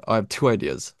I have? I have two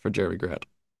ideas for Jerry Grant.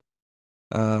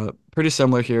 Pretty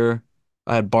similar here.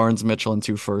 I had Barnes, Mitchell, and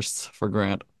two firsts for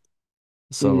Grant.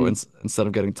 So Hmm. instead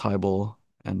of getting Tybal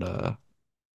and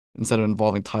instead of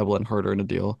involving Tybal and Herter in a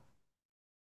deal,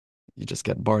 you just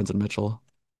get Barnes and Mitchell.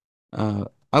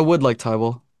 I would like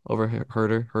Tybal over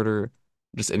Herter. Herter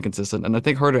just inconsistent, and I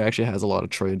think Herter actually has a lot of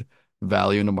trade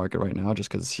value in the market right now, just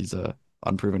because he's a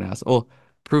unproven asset. Well,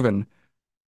 proven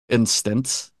in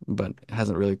stints, but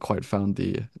hasn't really quite found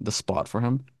the spot for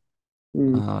him.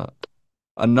 Hmm. Uh,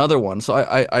 Another one. So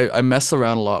I mess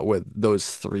around a lot with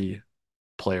those three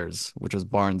players, which was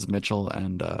Barnes, Mitchell,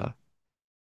 and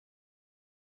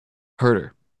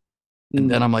Herter. And Hmm.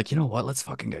 then I'm like, you know what? Let's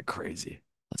fucking get crazy.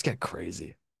 Let's get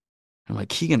crazy. I'm like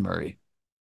Keegan Murray.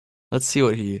 Let's see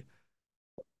what he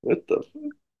What the?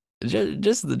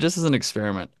 just as an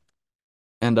experiment.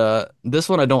 And this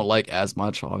one I don't like as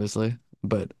much, obviously,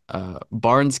 but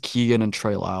Barnes, Keegan, and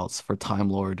Trey Lyles for Time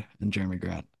Lord and Jeremy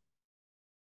Grant.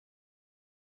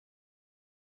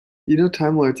 You know,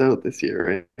 Time Lord's out this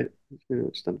year, right? He's pretty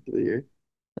much done for the year.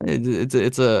 He's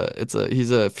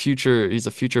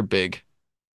a future big.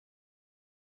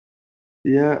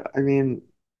 Yeah, I mean,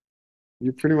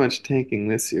 you're pretty much tanking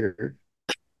this year,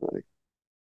 like,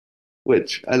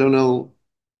 which I don't know.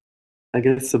 I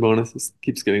guess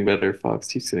keeps getting better, Fox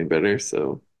keeps getting better,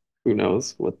 so who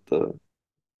knows what the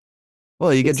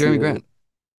Well, you get let's see Jeremy what Grant.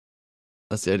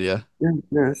 That's the idea. yeah,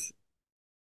 yes.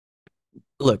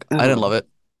 Look, I I don't didn't love know. it.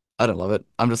 I didn't love it.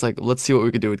 I'm just like, let's see what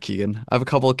we could do with Keegan. I have a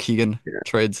couple of Keegan Yeah.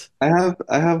 trades. I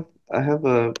have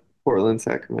a Portland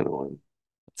Sacramento one,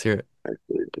 Let's hear it.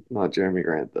 actually. It's not Jeremy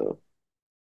Grant though.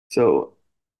 So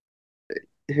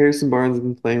Harrison Barnes has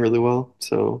been playing really well,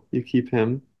 so you keep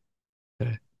him.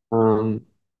 Okay. Um,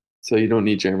 so you don't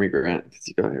need Jeremy Grant because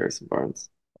you got Harrison Barnes.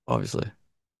 Obviously.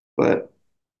 But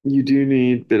you do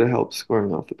need a bit of help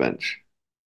scoring off the bench.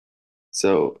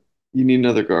 So you need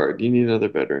another guard. You need another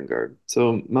veteran guard.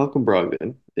 So Malcolm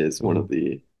Brogdon is one of Ooh.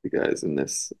 the guys in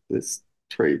this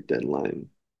trade deadline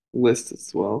list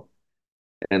as well.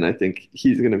 And I think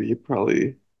he's going to be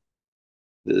probably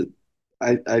the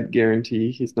I'd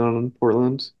guarantee he's not on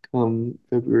Portland come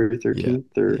February Yeah.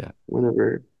 13th or Yeah.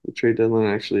 whenever the trade deadline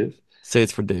actually is. Say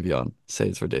it's for Davion. Say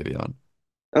it's for Davion.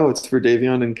 Oh, it's for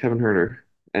Davion and Kevin Huerter,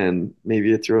 and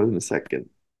maybe it throws in a second.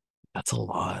 That's a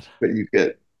lot. But you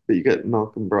get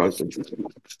Malcolm Brogdon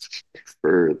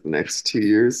for the next 2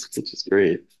 years, which is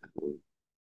great.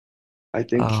 I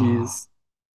think Oh, he's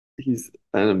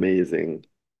an amazing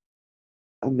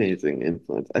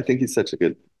influence. I think he's such a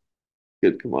good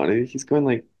commodity. He's going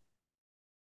like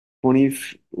 20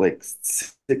 like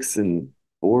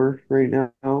 6-4 right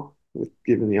now with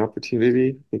given the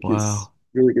opportunity. I think he's wow.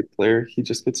 a really good player. He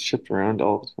just gets shipped around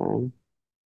all the time.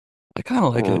 I kind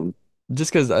of like it. Um,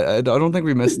 Just because I don't think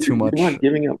we but missed too you're much. not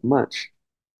giving up much.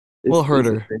 Well, Is the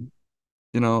Herter, thing.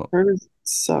 you know, Turner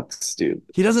sucks, dude.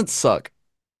 he doesn't suck.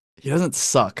 He doesn't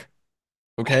suck.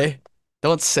 Okay?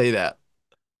 Don't say that.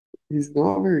 He's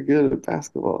not very good at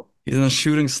basketball He's in a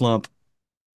shooting slump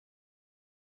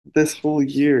this whole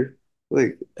year.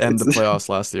 Like and it's the playoffs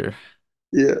last year.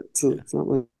 yeah, so it's not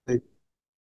like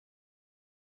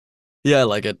Yeah, I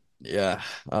like it. Yeah.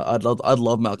 I'd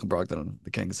love Malcolm Brogdon on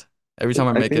the Kings. Every time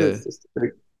I I make think a that's just a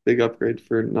big upgrade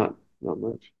for not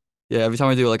much. Yeah, every time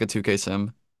I do like a 2K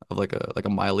sim of like a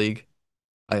my league,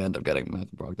 I end up getting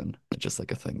Malcolm Brogdon. It's just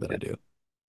like a thing that I Yeah. do.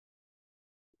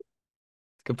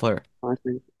 Good player. I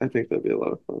think that'd be a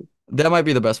lot of fun. That might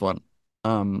be the best one.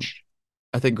 Um,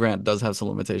 I think Grant does have some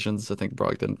limitations. I think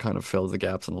Brogdon kind of fills the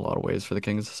gaps in a lot of ways for the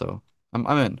Kings. So I'm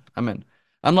in. I'm in.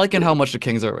 I'm liking how much the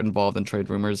Kings are involved in trade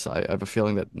rumors. I have a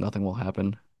feeling that nothing will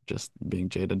happen. Just being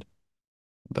jaded.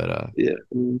 But Yeah,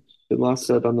 they lost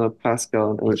out on the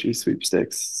Pascal and OG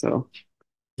sweepstakes, so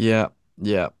yeah,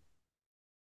 yeah.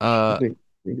 I Uh, think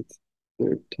it's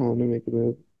their time to make a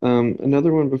move.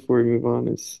 Another one before we move on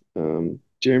is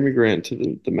Jeremy Grant to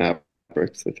the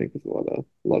Mavericks. I think is a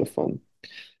lot of fun.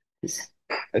 'Cause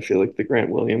I feel like the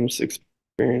Grant Williams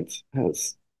experience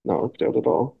has not worked out at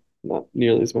all, not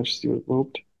nearly as much as you would have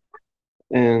hoped.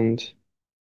 And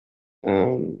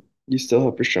you still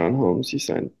have Rashawn Holmes.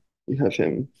 You have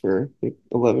him for I think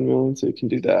 11 million, so you can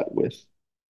do that with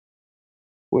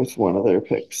one of their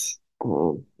picks.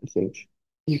 I think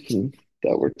you can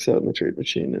that works out in the trade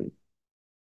machine, and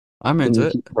I'm then into you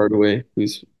it. keep Hardaway,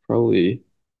 who's probably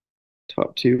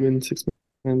top two in six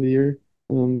man of the year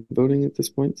voting at this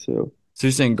point. So So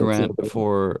you're saying that's Grant another one.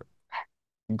 for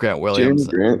Grant Jeremy Williams?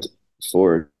 Grant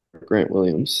for Grant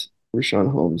Williams,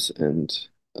 Rashawn Holmes, and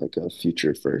like a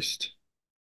future first.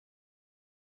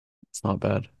 It's not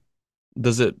bad.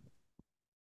 Does it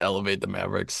elevate the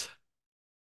Mavericks?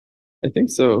 I think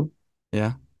so.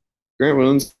 Yeah. Grant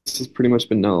Williams has pretty much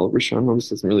been null. Rashawn Holmes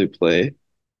doesn't really play.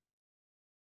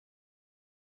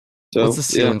 What's the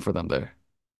So yeah. ceiling for them there?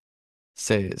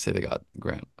 Say they got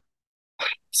Grant.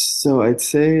 So I'd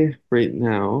say right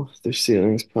now their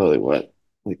ceiling's probably what,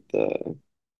 like the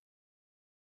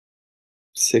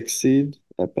sixth seed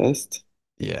at best.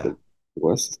 Yeah. The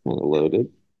West is kind of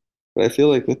loaded. But I feel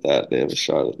like with that they have a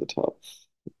shot at the top.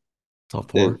 Top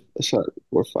They have four. a shot at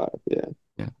 4 or 5, yeah.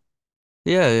 Yeah.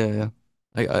 Yeah, yeah,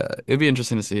 yeah. It'd be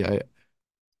interesting to see.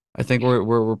 I think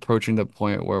we're approaching the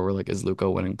point where we're like, is Luka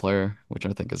a winning player? Which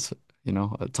I think is,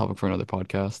 a topic for another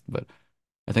podcast. But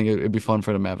I think it'd be fun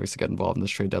for the Mavericks to get involved in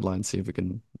this trade deadline, see if we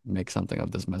can make something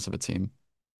of this mess of a team.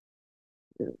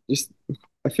 Yeah. Just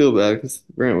I feel bad because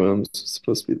Grant Williams was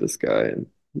supposed to be this guy and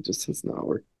he just has not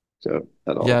worked out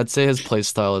at Yeah, all. I'd say his play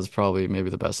style is probably maybe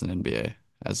the best in NBA,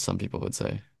 as some people would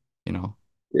say. You know,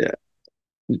 Yeah.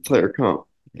 Player comp.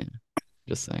 yeah,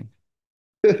 just saying.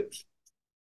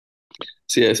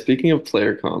 So yeah, speaking of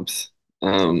player comps,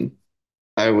 um,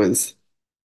 I was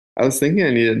I was thinking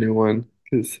I need a new one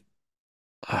because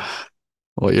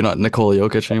Well, you're not Nikola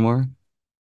Jokic anymore?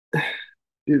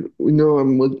 dude, no,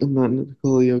 I'm not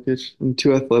Nikola Jokic. I'm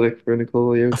too athletic for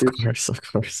Nikola Of Jokic. course, of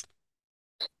course.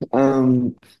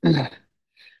 Um,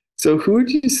 so who would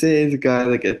you say is a guy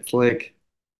that gets like?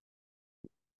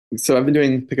 So I've been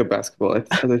doing pickup basketball, as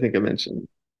I think I mentioned.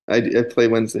 I play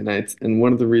Wednesday nights, and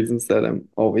one of the reasons that I'm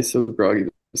always so groggy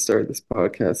to start this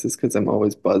podcast is because I'm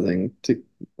always buzzing to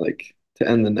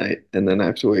end the night, and then I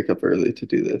have to wake up early to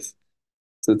do this.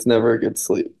 So it's never a good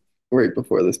sleep right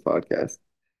before this podcast.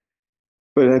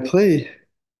 But I play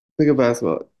pickup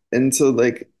basketball, and so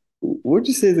like, what would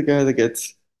you say is a guy that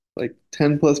gets like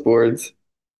 10 plus boards,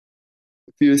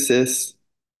 a few assists,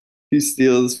 few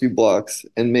steals, few blocks,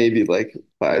 and maybe like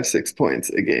 5, 6 points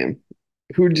a game?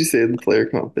 Who would you say the player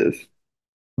comp is?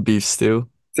 Beef stew.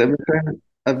 'Cause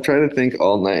I've tried to think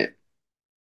all night.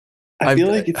 I I've feel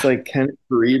like it's like Kenneth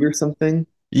Faried or something.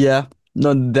 Yeah.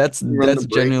 No, that's You run the that's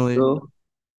break genuinely still.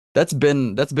 that's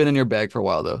been in your bag for a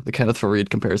while though. The Kenneth Faried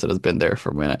comparison has been there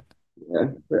for a minute.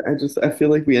 Yeah, but I feel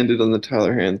like we ended on the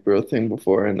Tyler Hansbrough thing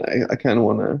before, and I kind of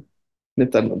want to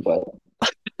nip that in the bud.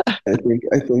 I think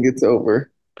it's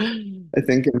over. I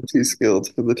think I'm too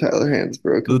skilled for the Tyler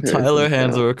Hansbrough The Tyler comparisons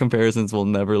now. Hansbrough comparisons will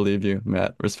never leave you,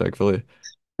 Matt, respectfully.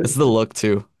 It's the look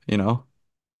too.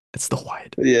 It's the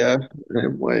white. But yeah,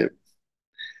 I'm white.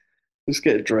 Just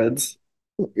get dreads.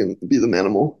 Be the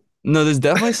manimal. No, there's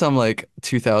definitely some like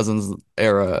 2000s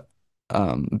era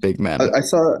big men. I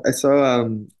saw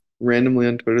randomly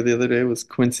on Twitter the other day was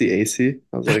Quincy Acey.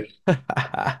 I was like,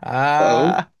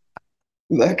 oh,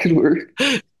 that could work.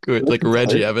 Good, That's like a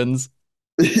Reggie type. Evans,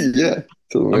 Yeah,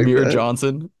 something like Amir that.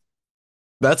 Johnson.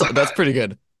 That's pretty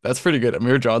good. That's pretty good.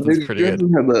 Amir Johnson's Maybe pretty he good.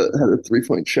 hasn't had a 3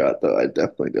 point shot though. I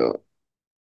definitely don't.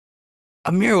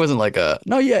 Amir wasn't like a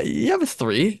no, yeah, you have a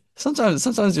three. Sometimes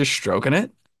you're stroking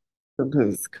it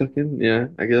Sometimes it's cooking. Yeah,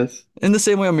 I guess. in the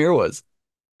same way Amir was.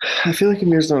 I feel like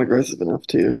Amir's not aggressive enough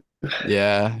too.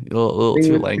 Yeah, a little Thing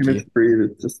too with Kenneth lanky.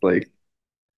 Faried, it's just like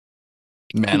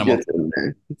he Manimal. gets in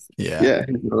there. Yeah. Yeah,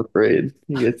 he's not afraid.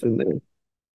 He gets in there.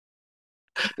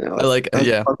 You know, I like I was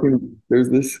yeah. talking. There's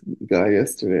this guy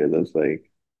yesterday that's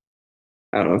like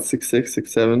I don't know, 6'6",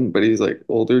 6'7", but he's like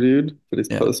older dude, but his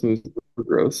Yeah. post moves were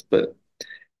gross. But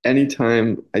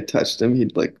anytime I touched him,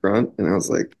 he'd like grunt, and I was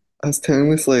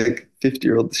telling this like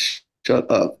 50-year-old Shut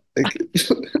up. Like,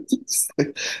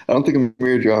 I don't think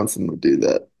Amir Johnson would do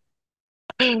that.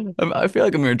 I feel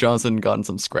like Amir Johnson got in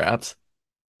some scraps.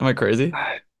 Am I crazy?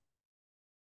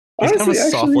 He's kind of a Honestly,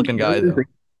 soft actually, looking guy though.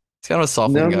 He's kind of a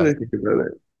soft looking now that guy. I think about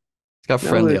it, He's got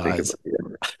now that friendly I think eyes. about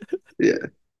it, yeah, yeah,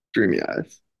 dreamy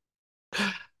eyes.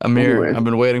 Amir, Anyway, I've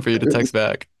been waiting for you to text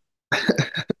back.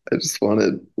 I just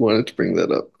wanted to bring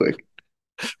that up quick.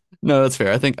 No, that's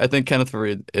fair. I think Kenneth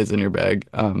Faried is in your bag.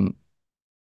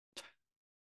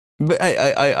 But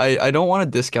I don't want to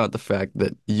discount the fact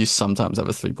that you sometimes have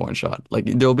a 3-point shot. Like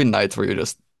there'll be nights where you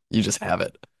just have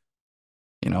it.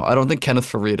 I don't think Kenneth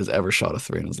Faried has ever shot a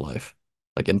three in his life,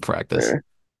 like in practice. Fair.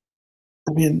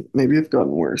 I mean, maybe I've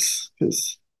gotten worse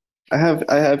because I have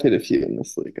hit a few in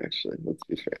this league actually. Let's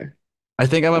be fair. I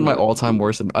think I'm at I'm my not all-time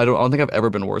worst. I don't think I've ever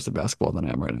been worse at basketball than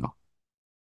I am right now.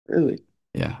 really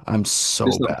Yeah, I'm so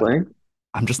just not bad. playing.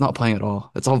 I'm just not playing at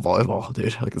all. It's all volleyball,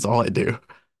 dude. Like it's all I do.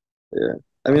 Yeah,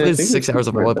 I I mean, I played think this 6 hours is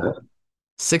of my volleyball. best.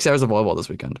 6 hours of volleyball this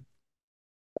weekend,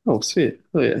 Oh, sweet.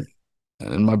 Oh yeah.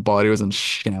 and my body was in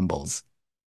shambles.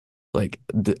 Like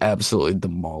absolutely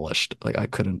demolished. Like I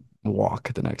couldn't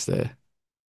walk the next day.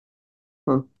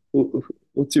 Huh.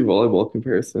 What's your volleyball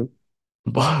comparison?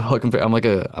 I'm like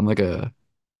a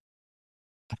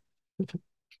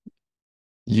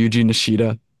Yuji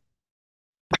Nishida,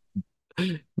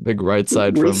 big right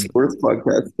side We're a from. sports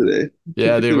podcast today.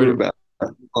 Yeah, dude, Typically, we're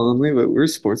basketball only, but we're a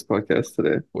sports podcast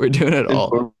today. we're doing it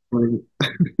all. Informing.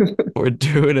 We're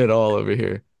doing it all over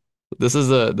here. This is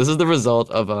the result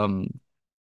of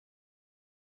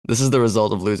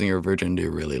losing your virginity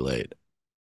really late.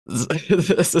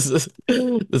 This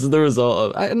is the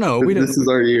result of I no, we This didn't is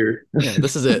our year. yeah,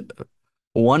 this is it.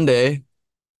 One day,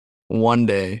 one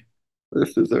day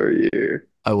This is our year.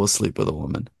 I will sleep with a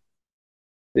woman.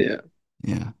 Yeah,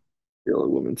 Yeah. feel a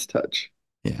woman's touch.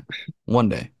 Yeah. One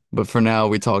day. But for now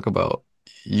we talk about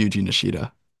Yuji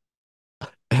Nishida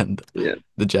and Yeah,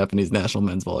 the Japanese national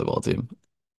men's volleyball team.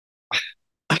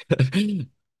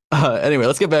 Anyway,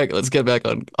 let's get back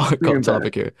bring on it back.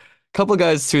 topic here. Couple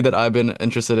guys too that I've been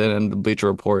interested in and the Bleacher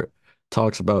Report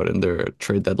talks about in their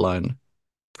trade deadline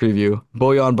preview.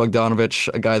 Bojan Bogdanovic,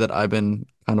 a guy that I've been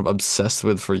kind of obsessed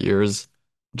with for years.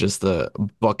 Just a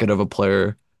bucket of a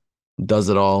player, does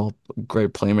it all.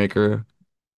 Great playmaker,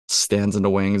 stands in the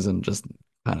wings and just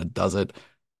kind of does it.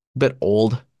 Bit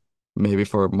old, maybe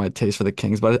for my taste for the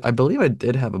Kings, but I believe I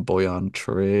did have a Bojan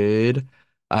trade.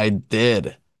 I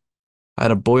did. I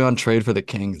had a Bojan trade for the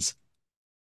Kings.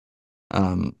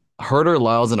 Herder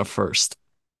Lyles in a first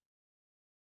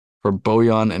for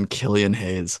Bojan and Killian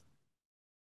Hayes.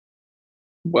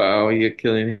 Wow, you get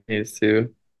Killian Hayes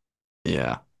too.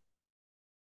 Yeah.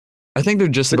 I think they're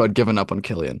just But about giving up on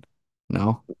Killian.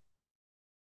 No?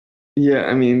 yeah,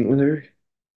 I mean, whenever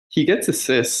he gets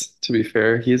assists, to be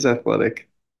fair, he's athletic.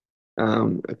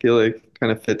 I feel like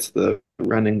kind of fits the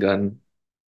run and gun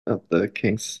of the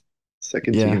Kings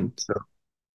second Yeah. team, so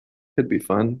could be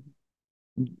fun.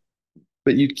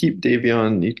 But you'd keep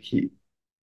Davion,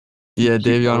 Yeah, you'd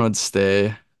keep Davion one. would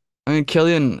stay. I mean,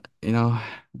 Killian,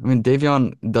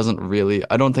 Davion doesn't really,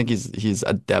 I don't think he's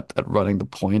adept at running the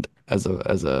point as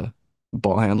a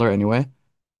ball handler anyway.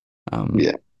 Um,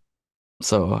 Yeah.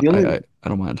 so The I, only I, I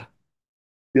don't mind.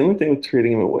 the only thing with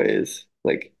trading him away is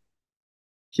like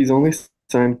he's only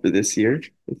signed for this year,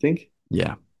 I think.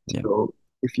 Yeah. Yeah. So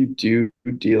if you do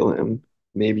deal him,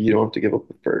 maybe you don't have to give up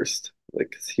the first,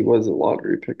 like 'cause he was a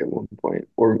lottery pick at one point,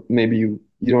 or maybe you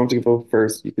don't have to give up a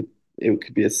first. It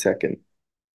could be a second.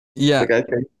 Yeah. Like I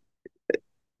think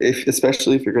if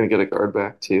especially if you're going to get a guard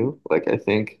back too, like I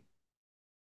think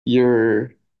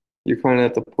you're you're kind of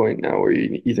at the point now where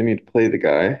you either need to play the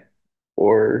guy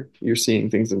or you're seeing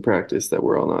things in practice that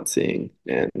we're all not seeing,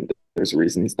 and there's a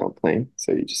reason he's not playing.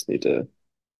 So you just need to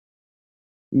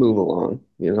move along,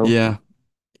 you know? Yeah.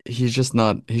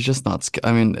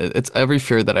 I mean, it's every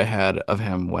fear that I had of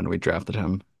him when we drafted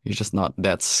him. He's just not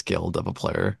that skilled of a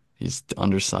player. He's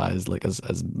undersized, like as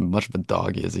much of a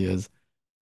dog as he is.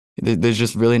 There's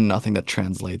just really nothing that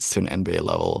translates to an NBA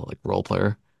level like role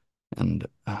player. And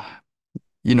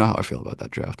you know how I feel about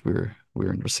that draft. We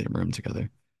were in the same room together.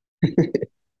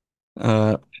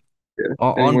 Uh, Yeah.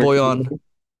 Any on more Boyan,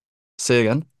 say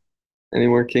again. any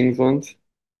more Kings ones?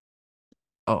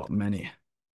 Oh, many.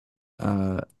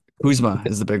 Uh, Kuzma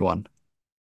is the big one.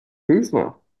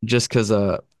 Kuzma. Just because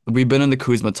we've been in the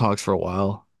Kuzma talks for a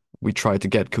while. We tried to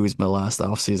get Kuzma last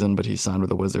offseason, but he signed with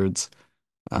the Wizards.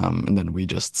 And then we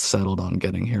just settled on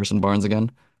getting Harrison Barnes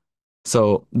again.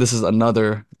 So this is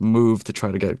another move to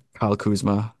try to get Kyle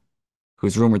Kuzma,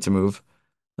 who's rumored to move.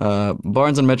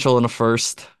 Barnes and Mitchell in a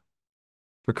first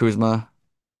for Kuzma.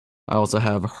 I also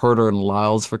have Herter and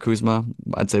Lyles for Kuzma.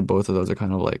 I'd say both of those are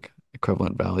kind of like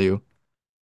equivalent value.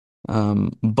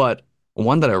 But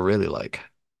one that I really like,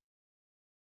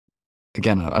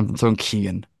 again, I'm throwing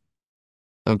Keegan.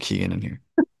 Throwing Keegan in here.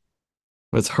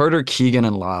 But it's Herter, Keegan,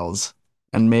 and Lyles.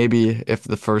 And maybe if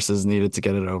the first is needed to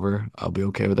get it over, I'll be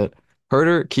okay with it.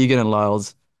 Herter, Keegan, and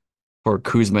Lyles for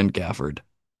Kuzma and Gafford.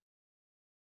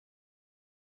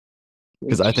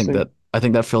 Because Interesting. I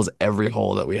think that fills every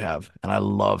hole that we have. And I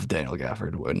love Daniel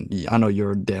Gafford. When I know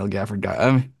you're a Daniel Gafford guy.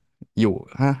 I mean,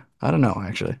 I don't know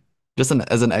actually. Just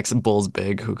as an ex-Bulls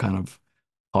big who kind of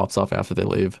pops off after they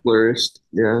leave. Flourished.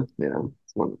 Yeah, yeah.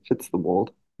 It's one that fits the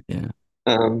mold. Yeah.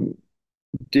 Um,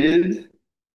 do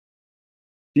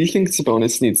you think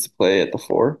Sabonis needs to play at the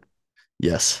four?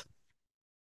 Yes.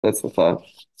 That's the thought.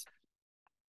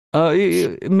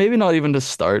 Maybe not even to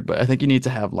start, but I think you need to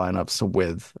have lineups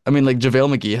with. I mean, like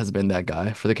JaVale McGee has been that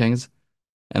guy for the Kings,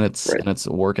 Right. and it's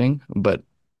working. But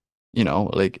you know,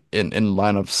 like in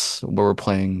lineups where we're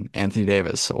playing Anthony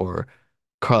Davis or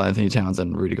Karl Anthony Towns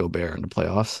and Rudy Gobert in the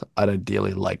playoffs, I'd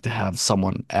ideally like to have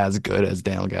someone as good as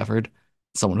Daniel Gafford,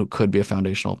 someone who could be a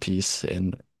foundational piece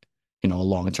in, you know, a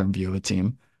long-term view of a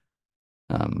team.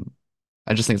 Um,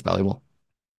 I just think it's valuable.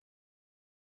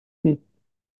 Hmm.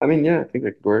 I mean, yeah, I think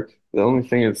that could work. The only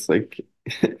thing is like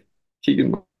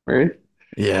Keegan Murray.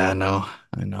 Yeah, I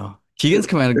know. Keegan's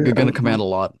gonna I don't command know. a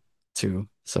lot too.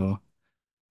 So,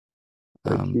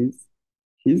 Like um,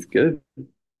 he's good.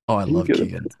 oh, I He's love good at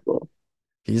Keegan. basketball.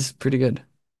 He's pretty good.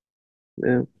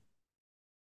 Yeah.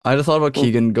 I just thought about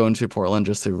Well, Keegan going to Portland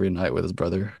just to reunite with his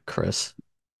brother Chris,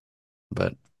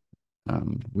 but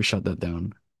we shut that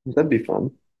down. that'd be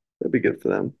fun. That'd be good for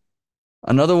them.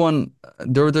 Another one,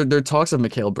 there are talks of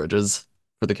Mikal Bridges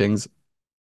for the Kings.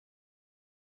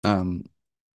 Um,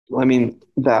 Well, I mean,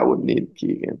 that would need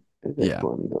Keegan, I think, yeah,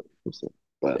 100%.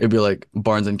 But it'd be like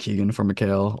Barnes and Keegan for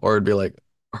Mikal, or it'd be like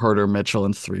Herter, Mitchell,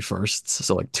 and three firsts.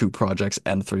 So like two projects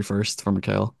and three firsts for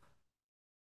Mikal,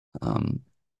 um,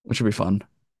 which would be fun.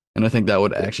 And I think that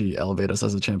would actually elevate us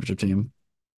as a championship team.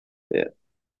 yeah,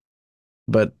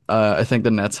 But I think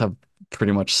the Nets have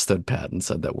pretty much stood pat and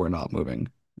said that we're not moving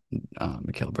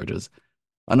Mikal Bridges.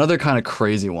 Another kind of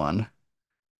crazy one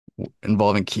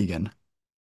involving Keegan,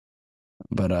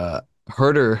 but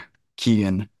Herter,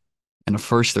 Keegan, and a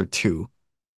first or two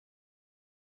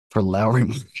for Lowry.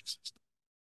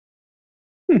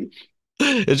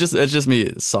 It's just me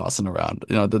saucing around.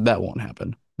 You know, that won't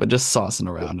happen. But just saucing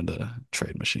around in the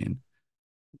trade machine.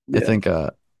 I yeah. think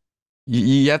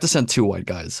you have to send two white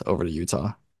guys over to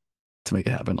Utah to make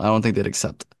it happen. I don't think they'd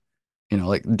accept, you know,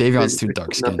 like They Davion's just too like,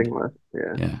 dark skinned. nothing left.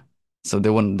 Yeah, Yeah. So they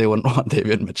wouldn't want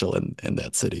David Mitchell in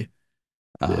that city.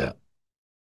 yeah. Uh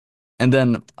and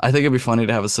then I think it'd be funny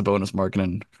to have a Sabonis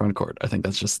Markkanen front court. I think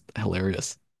that's just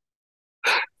hilarious.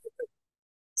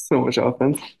 So much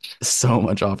offense. So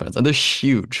much offense. And they're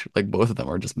huge. Like both of them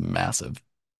are just massive.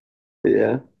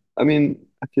 Yeah. I mean,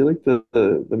 I feel like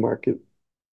the market.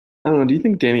 I don't know. Do you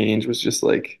think Danny Ainge was just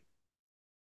like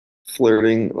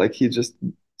flirting, like he just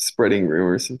spreading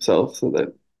rumors himself so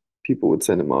that people would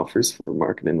send him offers for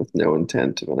marketing with no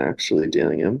intent of actually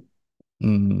dealing him?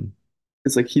 Mm.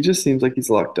 It's like he just seems like he's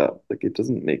locked up. Like it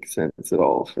doesn't make sense at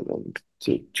all for them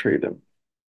to trade him.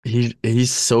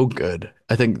 He's so good.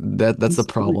 I think that's the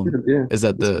He's really problem good. Yeah, is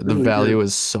that he's the really value good.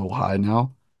 is so high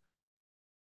now.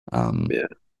 Um, Yeah.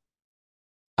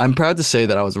 I'm proud to say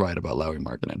that I was right about Lauri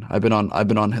Markkanen. I've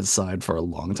been on his side for a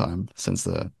long time since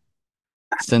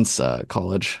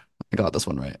college. I got this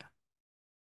one right.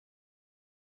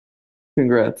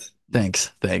 Congrats.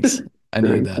 Thanks. I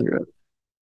needed that. Congrats.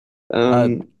 Uh,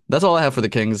 Um, that's all I have for the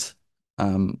Kings.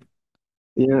 Um,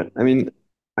 yeah, I mean,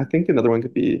 I think another one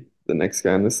could be the next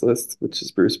guy on this list, which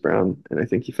is Bruce Brown, and I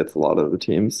think he fits a lot of the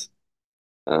teams.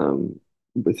 Um,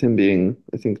 with him being,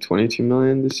 I think, 22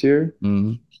 million this year,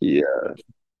 mm, he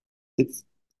it's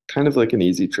kind of like an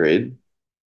easy trade.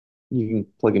 You can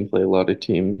plug and play a lot of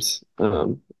teams.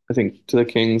 I think to the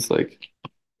Kings, like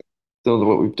still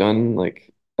what we've done,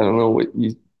 like I don't know what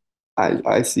you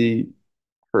I see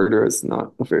Herter as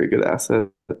not a very good asset.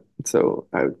 So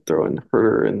I would throw in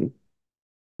Herter and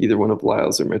either one of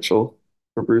Lyles or Mitchell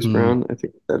for Bruce mm. Brown. I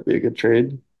think that'd be a good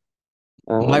trade.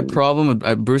 My Um, problem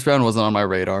with Bruce Brown wasn't on my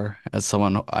radar as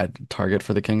someone I'd target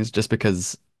for the Kings, just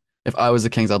because if I was the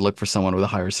Kings, I'd look for someone with a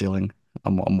higher ceiling,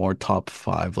 a more top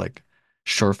five, like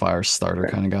surefire starter there,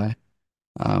 kind of guy.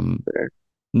 Um, there.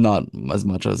 not as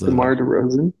much as DeMar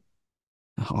DeRozan,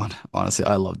 honestly,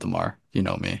 I love DeMar. You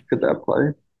know me. could that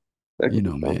play? That You could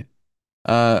be know fun. me.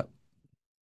 Uh,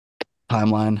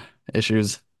 timeline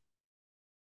issues.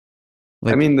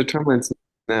 I Like, mean, the timelines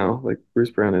now, like Bruce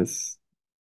Brown is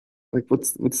Like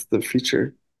what's the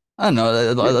future? I don't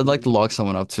know. Yeah, I'd like to lock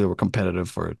someone up to we're competitive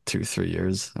for 2, 3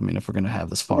 years. I mean, if we're gonna have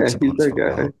this Fox yeah, he's bonus that for a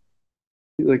guy. while.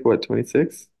 He's like what,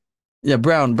 26? Yeah,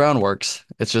 Brown works.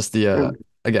 It's just the Oh,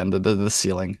 again the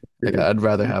ceiling. Like yeah. I'd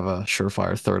rather have a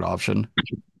surefire third option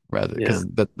rather Yeah, because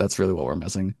that's really what we're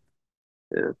missing.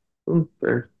 yeah.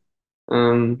 Fair.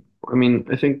 I mean,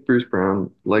 I think Bruce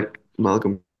Brown, like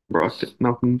Malcolm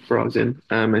Brogdon,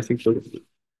 I think those are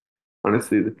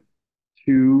honestly the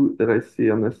two that I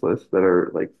see on this list that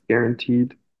are like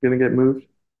guaranteed gonna get moved,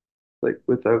 like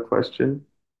without question.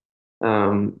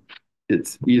 Um,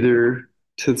 it's either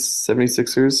to the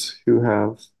 76ers who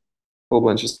have a whole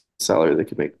bunch of salary they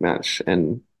could make match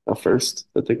and a first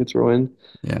that they could throw in,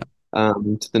 Yeah.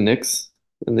 to the Knicks,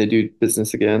 and they do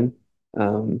business again.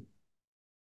 Um,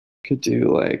 could do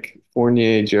like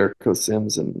Fournier, Jericho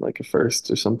Sims, and like a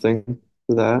first or something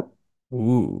for that,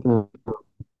 Ooh. uh,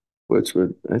 which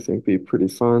would I think be pretty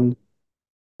fun.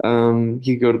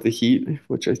 He could go to the Heat,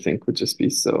 which I think would just be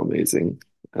so amazing.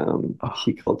 Oh,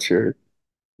 Heat culture.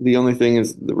 The only thing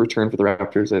is the return for the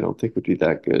Raptors, I don't think would be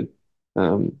that good.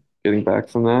 Getting back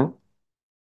from that.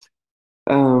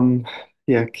 Um,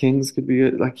 yeah, Kings could be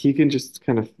good. Like he can just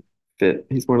kind of fit.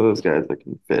 He's one of those guys that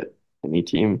can fit any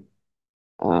team.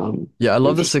 yeah, I It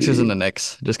love would the just Sixers and be the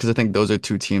Knicks just because I think those are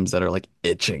two teams that are like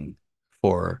itching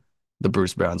for the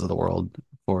Bruce Browns of the world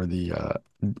for the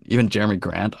even Jeremy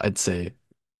Grant. I'd say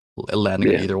landing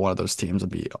on yeah, either one of those teams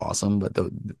would be awesome, but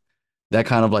that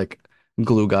kind of like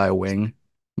glue guy wing,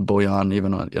 Bojan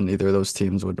even on either of those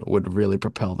teams would really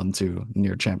propel them to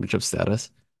near championship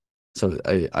status. So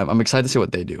I'm excited to see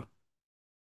what they do.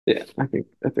 yeah. I think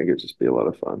it'd just be a lot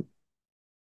of fun.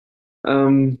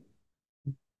 Um,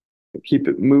 keep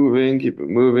it moving, keep it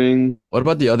moving. What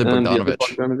about the other The other Bogdanovich?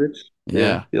 Bogdanovich, yeah,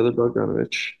 Yeah, the other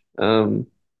Bogdanovich.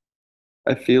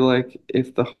 I feel like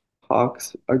if the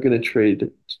Hawks are going to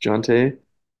trade DeJounte,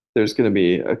 there's going to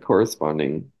be a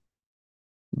corresponding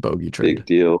bogey trade. big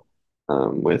deal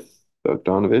with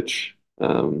Bogdanovich.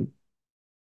 Um,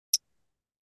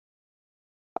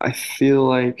 I feel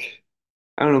like,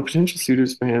 I don't know, potential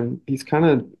suitors for him. He's kind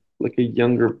of like a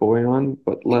younger Boyan,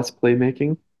 but less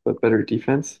playmaking, but better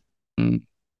defense. Mm,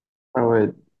 How I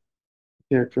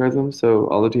characterize him. So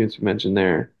all the teams we mentioned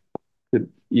there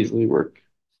could easily work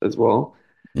as well.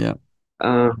 yeah,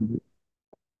 Um,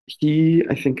 he,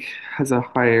 I think, has a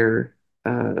higher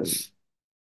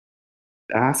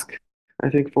ask, I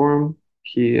think, for him.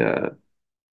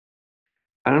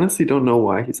 I honestly don't know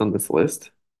why he's on this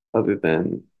list, other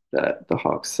than that the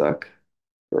Hawks suck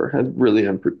or have really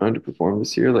underperformed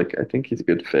this year. Like, I think he's a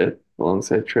good fit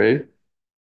alongside Trey.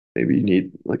 Maybe you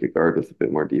need like a guard with a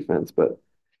bit more defense, but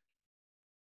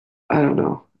I don't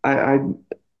know.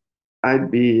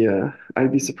 I'd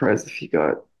be surprised if he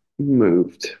got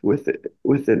moved with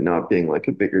it not being like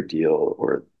a bigger deal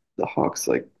or the Hawks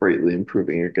like greatly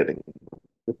improving or getting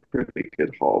a pretty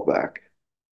good haul back.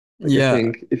 Like I yeah.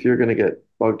 think if you're gonna get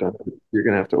Bogdan, you're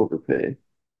gonna have to overpay.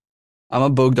 I'm a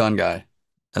Bogdan guy,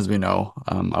 as we know.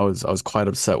 I was quite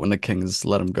upset when the Kings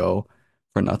let him go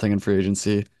for nothing in free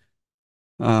agency.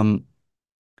 Um,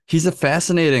 he's a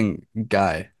fascinating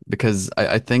guy because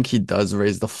I think he does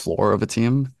raise the floor of a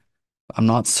team. I'm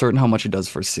not certain how much he does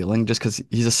for ceiling, just because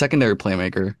he's a secondary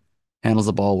playmaker, handles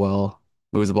the ball well,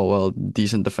 moves the ball well,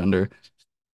 decent defender.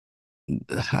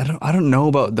 I don't know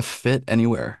about the fit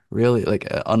anywhere, really. Like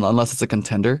unless it's a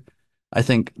contender. I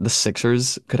think the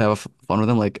Sixers could have fun with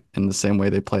him, like in the same way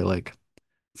they play like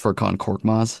Furkan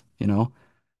Korkmaz, you know?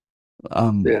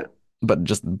 Um, Yeah, but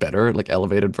just better, like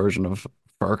elevated version of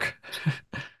Furk.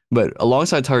 But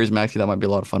alongside Tyrese Maxey, that might be a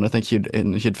lot of fun. I think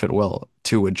he'd fit well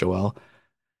too with Joel.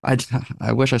 I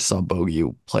I wish I saw Bogey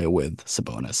play with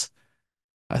Sabonis.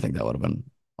 I think that would have been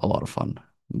a lot of fun.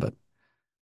 But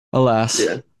alas,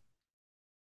 yeah.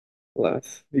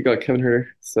 Alas, you got Kevin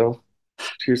Herter, so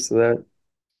cheers to that.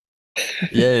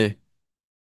 yay.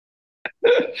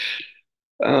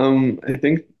 I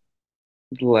think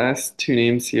the last two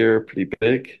names here are pretty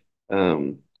big.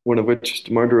 One of which is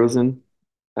DeMar DeRozan.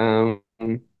 Um,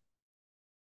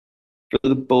 for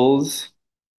the Bulls,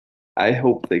 I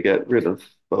hope they get rid of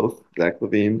both Zach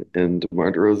LaVine and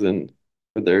DeMar DeRozan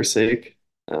for their sake.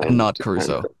 And not To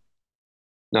kind Caruso. of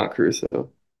not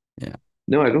Caruso. Yeah.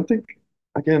 No, I don't think.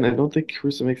 Again, I don't think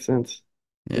Caruso makes sense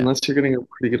Yeah. unless you're getting a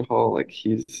pretty good haul. Like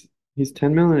he's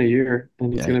 10 million a year,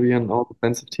 and he's Yeah. going to be on an all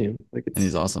defensive team. Like And it's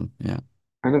he's awesome. Yeah.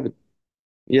 kind of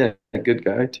yeah, a good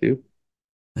guy too.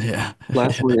 Yeah.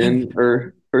 Last one Yeah. in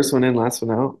or first one in, last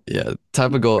one out. Yeah.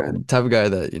 Kind of. Type of guy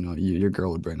that, your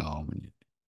girl would bring home and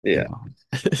you Yeah, know.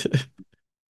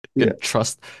 yeah. Good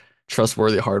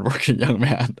trustworthy, hardworking young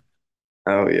man.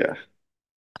 Oh yeah.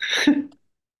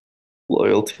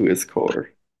 Loyal to his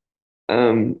core.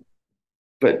 Um,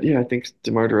 but yeah, I think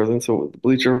DeMar DeRozan. So the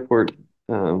Bleacher Report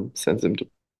sends him to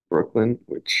Brooklyn,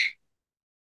 which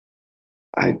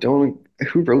I don't.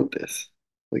 Who wrote this?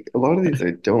 Like a lot of these,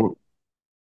 I don't.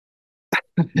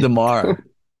 I DeMar.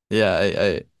 don't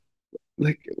Yeah,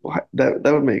 like that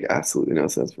would make absolutely no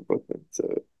sense for Brooklyn.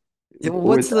 So yeah,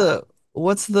 avoid that.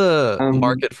 what's the Um,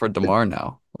 market for DeMar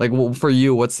now? Like for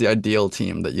you, what's the ideal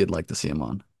team that you'd like to see him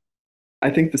on? I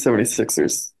think the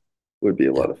 76ers would be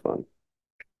a Yeah. lot of fun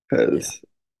Yeah. because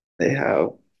they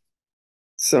have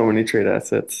so many trade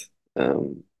assets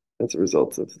as a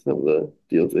result of some of the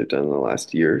deals they've done in the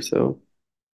last year or so.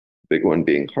 Big one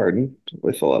being Harden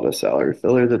with a lot of salary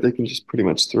filler that they can just pretty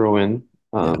much throw in.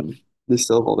 Yeah. They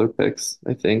still have all their picks,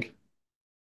 I think.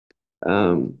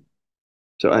 Um,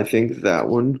 so I think that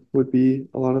one would be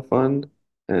a lot of fun.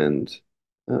 And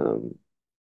um,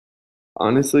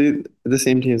 honestly, the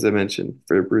same teams I mentioned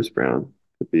for Bruce Brown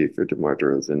could be for DeMar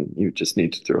DeRozan. You just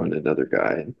need to throw in another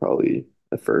guy and probably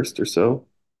a first or so,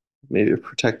 maybe a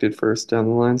protected first down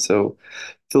the line. So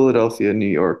Philadelphia, New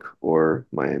York, or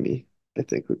Miami, I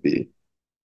think would be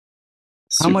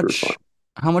How super fun. much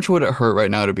how much would it hurt right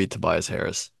now to beat Tobias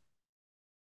Harris?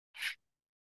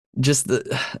 Just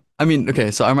the I mean,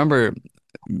 okay, so I remember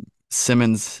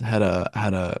Simmons had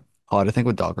a pod, I think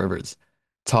with Doc Rivers,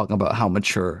 talking about how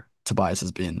mature Tobias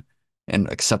has been and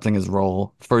accepting his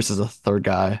role first as a third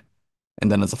guy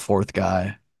and then as a fourth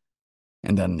guy.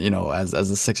 And then, as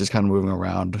the Sixers kind of moving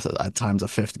around, so at times a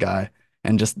fifth guy,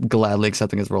 and just gladly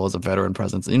accepting his role as a veteran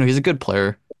presence. He's a good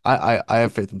player. I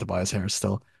have faith in Tobias Harris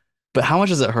still. But how much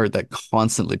does it hurt that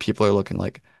constantly people are looking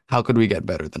like, how could we get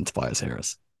better than Tobias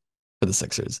Harris for the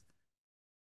Sixers?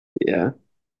 Yeah.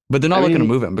 But they're I not looking to mean,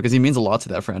 move him because he means a lot to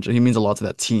that franchise. He means a lot to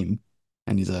that team.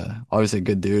 And he's obviously a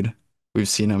good dude. We've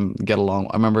seen him get along.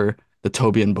 I remember the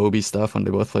Toby and Bobby stuff when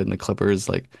they both played in the Clippers,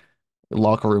 like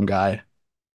locker room guy.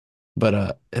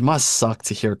 But it must suck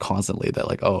to hear constantly that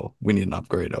like, oh, we need an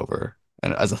upgrade over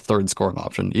and as a third scoring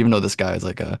option, even though this guy is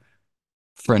like a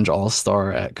fringe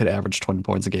all-star at could average 20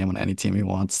 points a game on any team he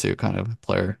wants to kind of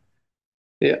player.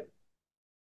 yeah.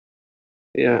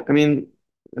 Yeah. I mean,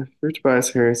 for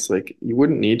Tobias Harris, like you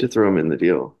wouldn't need to throw him in the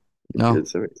deal if you're No. the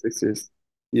 76ers.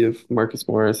 You have Marcus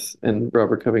Morris and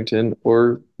Robert Covington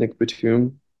or Nick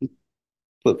Batum.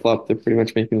 Flip-flop, they're pretty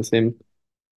much making the same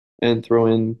and throw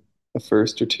in a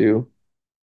first or two.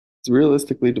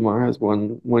 Realistically, DeMar has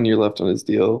one year left on his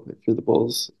deal if you're the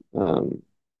Bulls.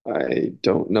 I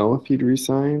don't know if he'd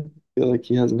resign. I feel like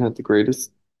he hasn't had the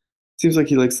greatest. Seems like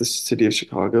he likes the city of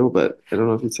Chicago, but I don't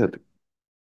know if he's had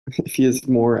if he has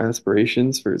more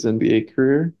aspirations for his NBA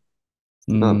career. It's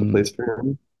not the Mm, place for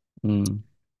him. mm.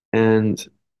 And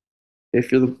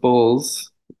if you're the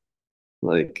Bulls,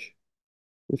 like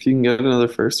if you can get another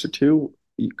first or two,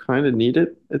 you kind of need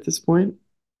it at this point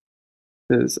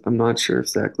because I'm not sure if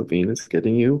Zach LaVine is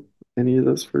getting you any of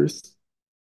those firsts.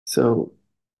 So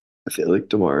I feel like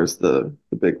DeMar is the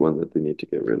big one that they need to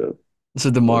get rid of. So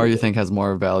One DeMar, of you them. think has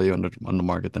more value on the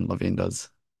market than Levine does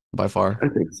by far? I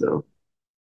think so.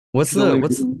 What's He's the only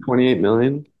what's 28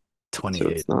 million, so 28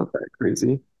 it's not that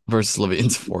crazy. versus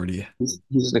Levine's 40?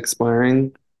 He's an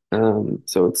expiring,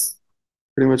 so it's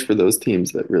pretty much for those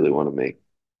teams that really want to make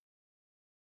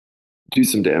do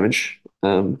some damage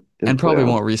in the And probably playoffs.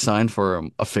 won't re-sign for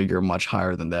a figure much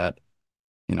higher than that,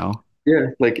 you know? Yeah,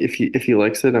 like if he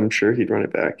likes it, I'm sure he'd run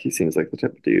it back. He seems like the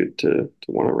type of dude to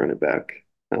want to run it back.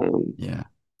 Um, Yeah.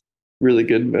 Really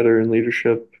good veteran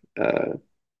leadership.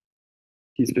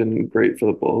 He's been great for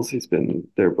the Bulls. He's been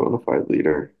their bona fide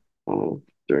leader uh,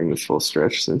 during this whole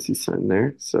stretch since he signed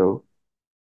there. So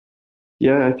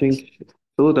yeah, I think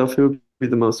Philadelphia would be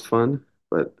the most fun,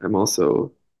 but I'm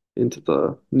also into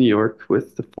the New York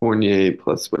with the Fournier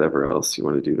plus whatever else you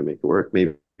want to do to make it work.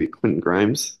 Maybe Quentin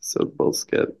Grimes, so the Bulls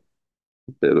get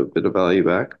a bit of value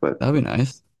back. But That'd be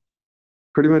nice.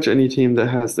 pretty much any team that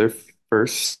has their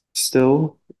first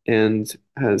still and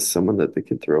has someone that they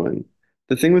can throw in.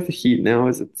 The thing with the Heat now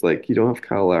is it's like you don't have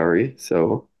Kyle Lowry,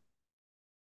 so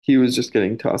he was just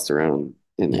getting tossed around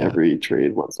in Yeah. every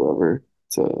trade whatsoever.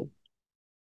 So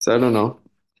I don't know.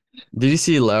 Did you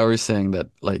see Lowry saying that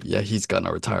like yeah, he's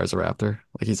gonna retire as a Raptor?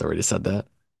 Like he's already said that.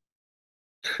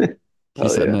 He Hell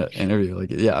said in yeah. an interview,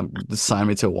 like, yeah, just sign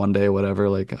me to one day, whatever.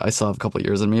 Like, I still have a couple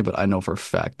years in me, but I know for a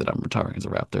fact that I'm retiring as a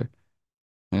Raptor.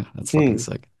 Yeah, that's fucking Hmm.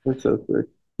 sick. That's so sick.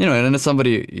 And then it's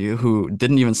somebody who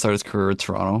didn't even start his career at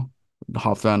Toronto,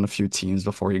 hopped on a few teams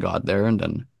before he got there, and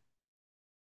then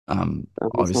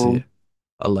Found his obviously home.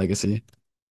 a legacy.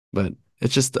 But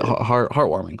it's just Yeah.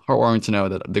 heartwarming to know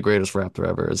that the greatest Raptor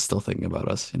ever is still thinking about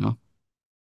us.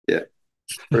 Yeah,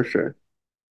 for sure.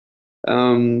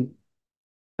 Um,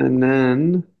 and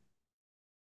then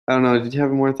I don't know. Did you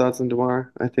have more thoughts on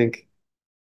DeMar? I think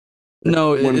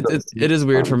No, one of it, it those it teams is is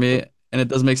weird for fun. me, and it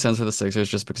does make sense for the Sixers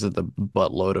just because of the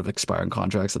buttload of expiring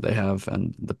contracts that they have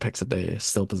and the picks that they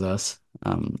still possess.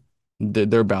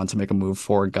 They're bound to make a move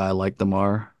for a guy like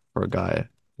DeMar, for a guy.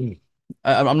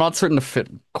 I'm not certain the fit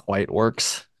quite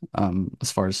works,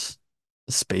 as far as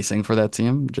spacing for that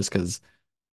team, just because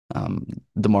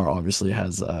DeMar obviously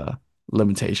has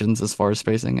limitations as far as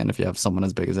spacing, and if you have someone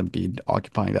as big as Embiid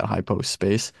occupying that high post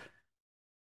space,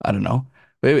 I don't know.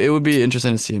 But it would be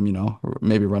interesting to see him,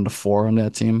 maybe run to four on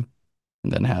that team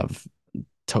and then have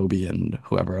Toby and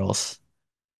whoever else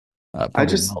I probably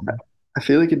just Melton. I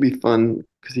feel like it'd be fun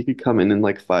because he could come in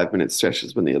like 5 minute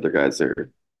stretches when the other guys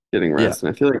are getting Yeah, rest, and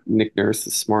I feel like Nick Nurse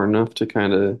is smart enough to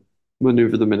kind of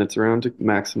maneuver the minutes around to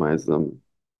maximize them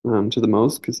to the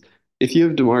most. Because if you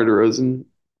have DeMar DeRozan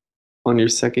on your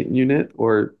second unit,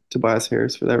 or Tobias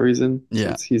Harris for that reason,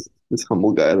 yeah, since he's this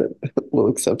humble guy that will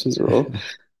accept his role,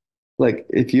 like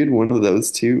if you had one of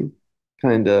those two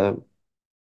kind of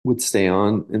would stay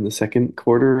on in the second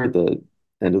quarter or the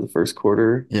end of the first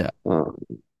quarter, yeah.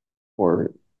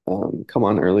 or come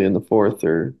on early in the fourth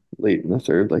or late in the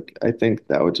third. Like I think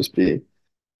that would just be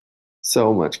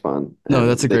so much fun, No, and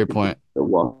that's a they great could be point. a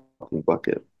walking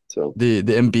bucket. So The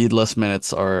Embiid-less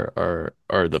minutes are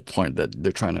the point that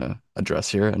they're trying to address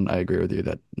here, and I agree with you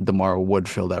that DeMar would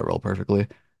fill that role perfectly.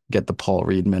 Get the Paul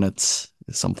Reed minutes,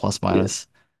 some plus yeah, minus,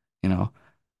 you know.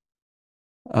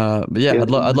 But yeah, yeah, I'd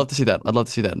love to see that. I'd love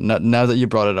to see that. Now that you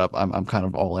brought it up, I'm kind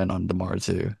of all in on DeMar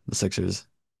too. The Sixers.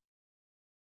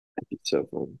 that'd be so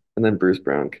fun. And then Bruce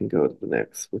Brown can go to the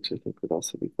Knicks, which I think would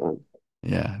also be fun.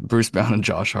 Yeah, Bruce Brown and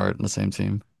Josh Hart in the same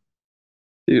team.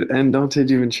 Dude, and Dante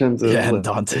Yeah, and DiVincenzo,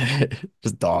 Dante,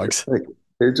 just dogs. like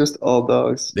they're just all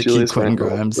dogs. They keep Julius Quentin Randle,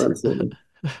 Grimes, Brunson.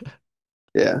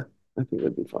 Yeah, I think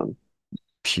that'd be fun.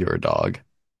 pure dog.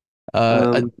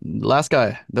 Um, Last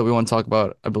guy that we want to talk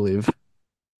about, I believe,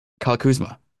 Kyle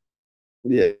Kuzma.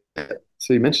 yeah.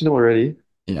 So you mentioned him already.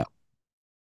 Yeah.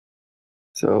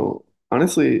 So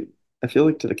honestly, I feel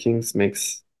like to the Kings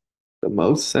makes the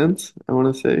most sense, I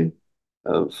want to say,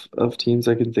 of teams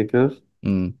I can think of.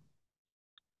 Mm.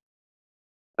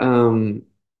 Um,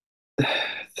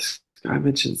 this guy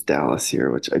mentions Dallas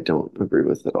here, which I don't agree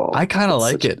with at I all. kind of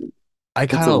like it. I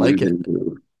That's kind a of like it. losing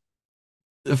move.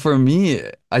 For me,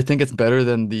 I think it's better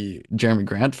than the Jeremy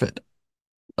Grant fit.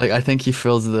 Like, I think he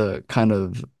fills the kind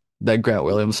of that Grant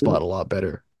Williams spot a lot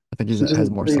better. I think He has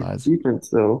doesn't more play size, defense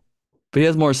though. but he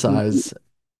has more He, size.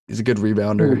 He's a good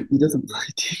rebounder. no, he doesn't play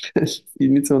defense. You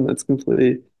need someone that's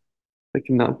completely like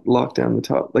not lock down the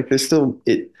top. Like there's still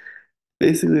it.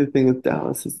 Basically, the thing with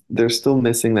Dallas is they're still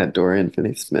missing that Dorian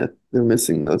Finney-Smith. They're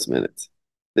missing those minutes.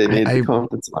 They I, made the I,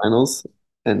 conference finals,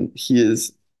 and he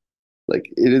is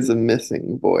like it is a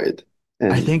missing void.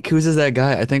 I And think Kuz is that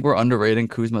guy. I think we're underrating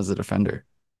Kuzma as a defender.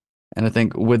 And I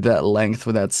think with that length,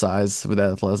 with that size, with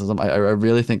that athleticism, I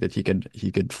really think that he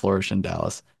could flourish in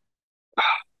Dallas.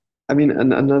 I mean,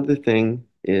 another thing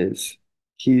is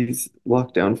he's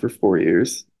locked down for 4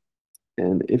 years.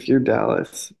 And if you're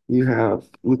Dallas, you have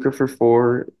Luka for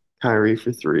four, Kyrie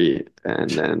for three,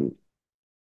 and then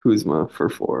Kuzma for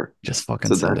four. Just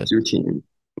fucking So send it. that's your team.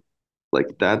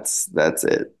 Like that's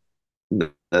it.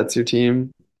 That's your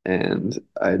team, and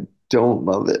I don't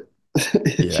love it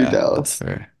if you're Yeah, that's Dallas.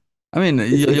 fair. I mean,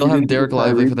 If you'll you have didn't do Derek the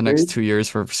Lively for Kyrie the next trade, 2 years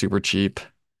for super cheap.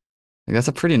 Like, that's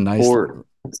a pretty nice, four,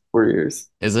 that's 4 years.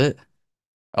 is it?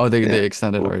 Oh, they Yeah,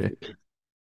 extended four, already.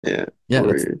 yeah, Yeah,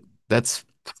 4 years. that's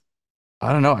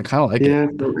I don't know. I kind of like it. Yeah,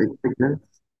 so I guess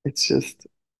it's just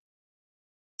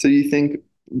so you think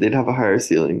they'd have a higher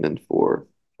ceiling than 4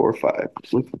 or 5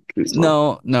 with Kuzma.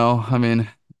 No, no. I mean,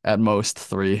 at most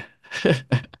three.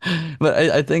 But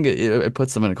I think it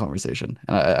puts them in a conversation,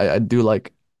 and I do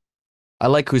like I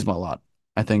like Kuzma a lot.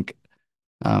 I think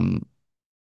um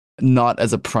not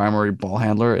as a primary ball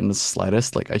handler in the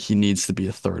slightest. Like he needs to be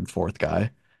a third, fourth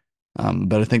guy.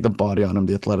 But I think the body on him,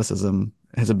 the athleticism,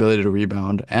 his ability to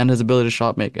rebound, and his ability to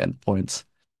shot make end points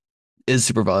is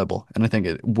super valuable. And I think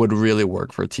it would really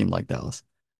work for a team like Dallas.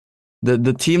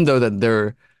 The team though that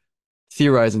they're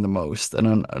theorizing the most,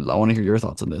 and I want to hear your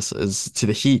thoughts on this, is to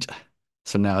the Heat.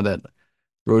 So now that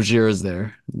Rozier is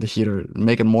there, the Heat are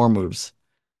making more moves.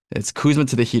 It's Kuzma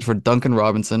to the Heat for Duncan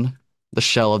Robinson, the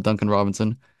shell of Duncan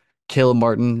Robinson, Caleb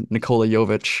Martin, Nikola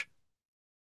Jovic,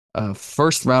 a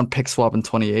first round pick swap in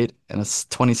 28, and a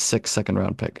 26 second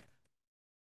round pick.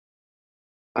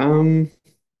 Um,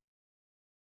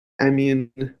 I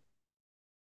mean,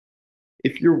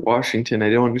 if you're Washington, I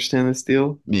don't understand this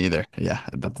deal. Me either. Yeah,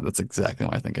 that's exactly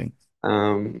my thinking.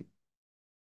 Um,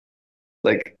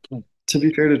 like to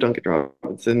be fair to Duncan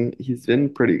Robinson, he's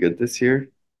been pretty good this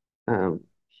year.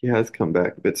 He has come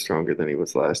back a bit stronger than he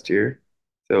was last year.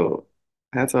 So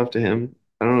hats off to him.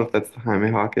 I don't know if that's the Jaime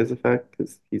Jaquez effect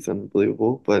because he's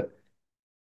unbelievable, but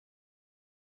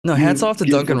No, hats you off to give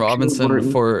Duncan Caleb Robinson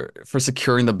Martin, for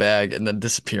securing the bag and then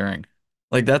disappearing.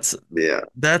 Like yeah,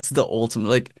 that's the ultimate.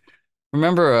 Like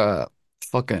remember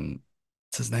fucking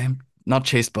what's his name? Not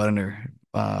Chase Butler,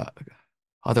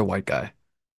 other white guy.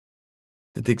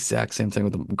 Did the exact same thing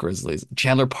with the Grizzlies.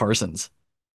 Chandler Parsons.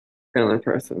 Chandler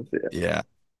Parsons, yeah. Yeah.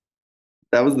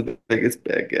 That was the biggest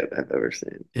bag get I've ever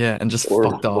seen, Yeah, and just or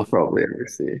fucked will off. probably ever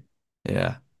see.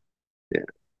 Yeah. Yeah.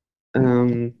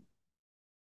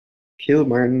 Caleb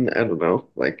Martin, I don't know,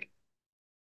 like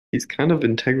he's kind of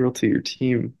integral to your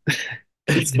team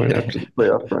at this point after the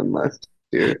playoff run last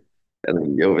year. And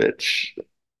then Jovic,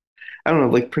 I don't know,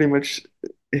 like pretty much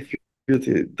if you're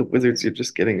the Wizards, you're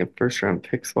just getting a first round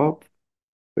pick swap,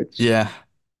 which Yeah.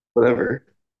 whatever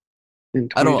in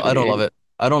I don't love 2028. it.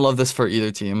 I don't love this for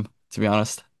either team, to be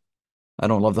honest. I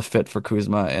don't love the fit for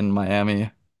Kuzma in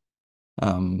Miami.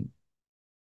 Um,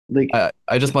 Like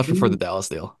I the just much prefer the thing, Dallas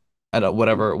deal.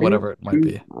 the thing with Whatever it might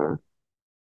be. Kuzma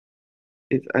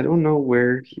is I don't know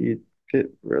where he'd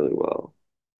fit really well.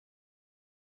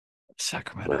 Like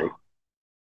Sacramento.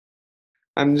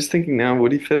 I'm just thinking now,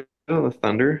 would he fit on the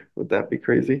Thunder? Would that be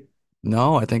crazy?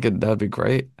 No, I think that'd be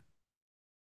great.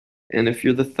 And if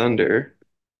you're the Thunder,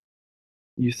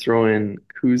 you throw in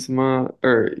Kuzma,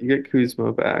 or you get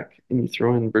Kuzma back, and you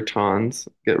throw in Bertans,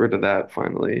 get rid of that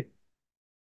finally,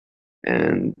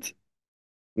 and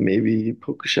maybe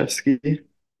Pokusevski,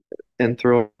 and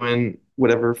throw in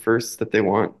whatever first that they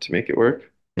want to make it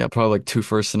work. Yeah, probably like two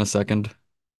firsts and a second.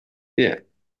 Yeah,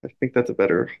 I think that's a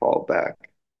better haul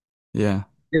back. Yeah.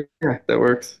 Yeah, that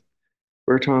works.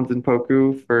 Bertans and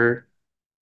Poku for,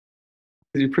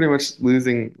 because you're pretty much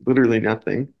losing literally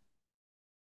nothing.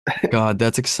 God,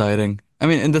 that's exciting. I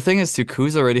mean, and the thing is too,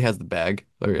 Kuz already has the bag,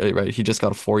 right? He just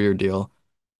got a 4-year deal.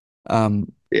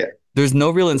 Um, Yeah, there's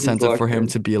no real he's incentive for locked him in.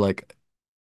 to be like,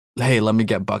 hey, let me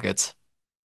get buckets.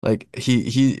 Like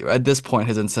he at this point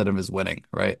his incentive is winning,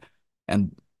 right?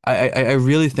 And I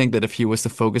really think that if he was to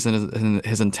focus in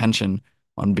his intention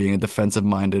on being a defensive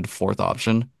minded fourth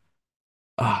option,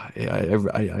 yeah,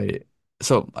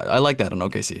 so I like that in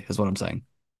OKC is what I'm saying.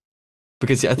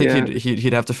 Because I think Yeah,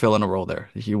 he'd have to fill in a role there.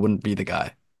 He wouldn't be the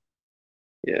guy.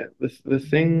 yeah. The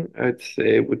thing I'd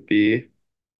say would be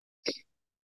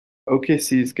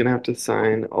OKC is gonna have to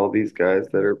sign all these guys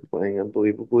that are playing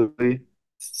unbelievably.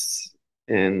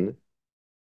 And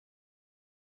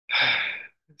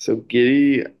so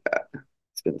Giddy,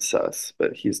 it's been sus,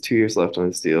 but he's 2 years left on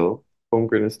his deal.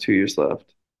 Holmgren has 2 years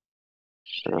left.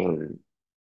 Um,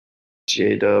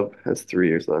 J-Dub has 3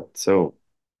 years left. So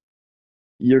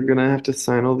you're gonna have to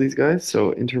sign all these guys.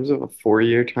 So in terms of a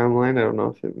 4-year timeline, I don't know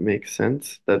if it makes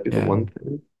sense. That'd be the Yeah, one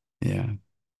thing. yeah,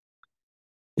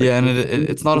 Like yeah, and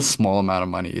the it's not a small amount of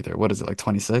money either. What is it like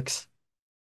 26?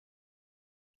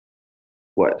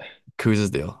 what? Kuz's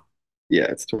deal. Yeah,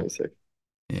 it's 26.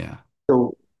 Yeah,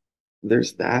 So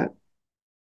there's that,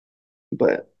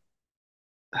 but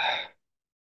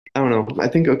I don't know. I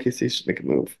think OKC should make a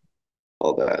move.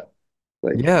 All that,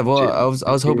 like yeah. Well, Jalen.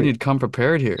 I was hoping you'd come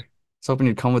prepared here. I was hoping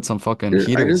you'd come with some fucking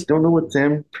I just heaters. don't know what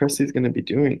Sam Presti's going to be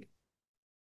doing.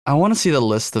 I want to see the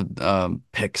list of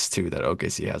picks too that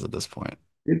OKC has at this point.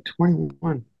 Dude,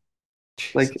 21.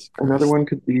 Like Jesus another Christ. one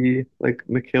could be like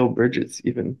Mikal Bridges,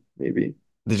 even maybe.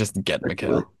 They just get Like,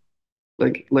 like, Mikal.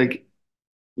 like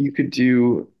you could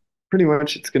do pretty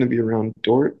much. It's going to be around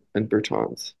Dort and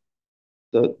Bertans.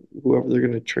 The whoever they're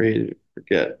going to trade or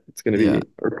get, it's going to Yeah, be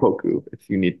or Poku if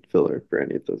you need filler for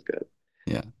any of those guys.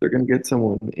 yeah. They're going to get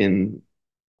someone in.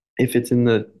 If it's in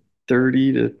the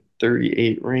 30 to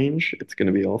 38 range, it's going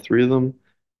to be all three of them.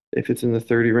 If it's in the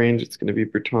 30 range, it's going to be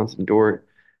Bertans and Dort.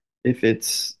 If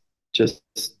it's just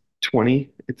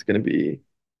 20, it's going to be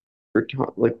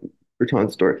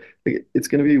Bertans Dort. Like, it's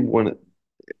going to be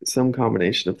some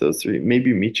combination of those three.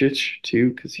 Maybe Micic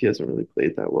too, because he hasn't really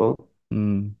played that well.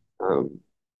 Mm. Um,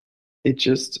 it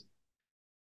just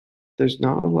there's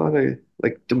not a lot of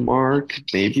like DeMar could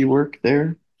maybe work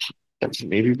there. That could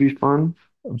maybe be fun.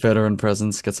 Veteran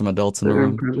presence, get some adults in the They're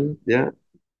in room. prison, yeah,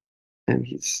 and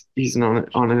he's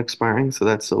on it expiring, so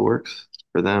that still works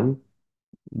for them.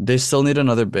 They still need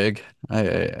another big.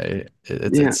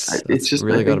 Yeah, that's it's just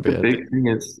I really got to think be the it. big thing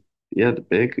is yeah, the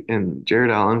big and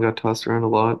Jared Allen got tossed around a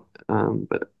lot,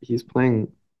 but he's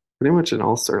playing pretty much an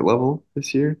all-star level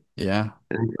this year, Yeah.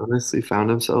 and he honestly found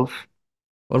himself.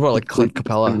 What about And like Clint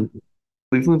Capella?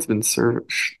 Cleveland's been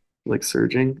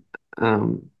surging.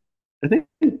 Um, I think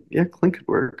yeah, Clint could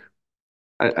work.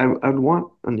 I'd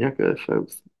want Onyeka if I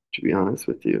was to be honest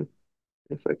with you,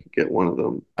 if I could get one of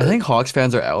them. I think But Hawks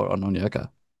fans are out on Onyeka.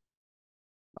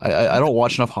 I don't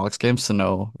watch enough Hawks games to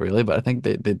know really, but I think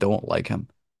they don't like him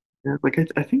yeah, like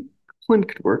I think Clint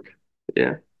could work.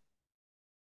 Yeah,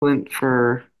 Clint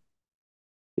for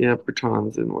yeah,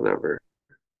 Bertans and whatever.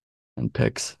 and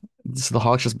picks. So the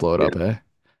Hawks just blow it Yeah, up, eh?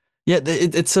 Yeah,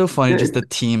 it's so funny. yeah, Just the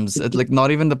teams, like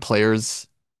not even the players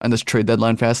and this trade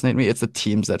deadline fascinate me. It's the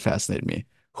teams that fascinate me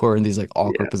who are in these like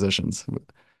awkward yeah. positions.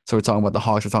 So we're talking about the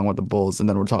Hawks, we're talking about the Bulls, and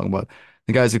then we're talking about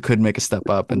the guys who could make a step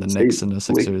up, and the State Knicks and the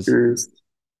Sixers. Lakers.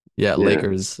 Yeah,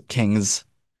 Yeah, Lakers, Kings.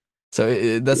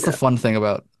 So that's the yeah, fun thing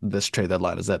about this trade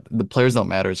deadline is that the players don't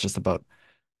matter. It's just about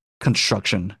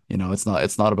construction. It's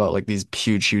not about like these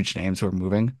huge names who are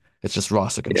moving. It's just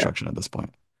roster yeah, construction at this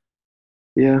point.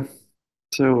 yeah.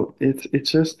 So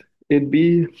it's just it'd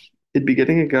be it'd be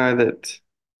getting a guy that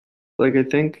like I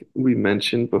think we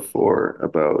mentioned before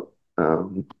about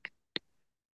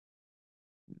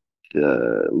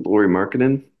the Lauri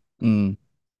Markkanen Mm,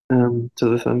 to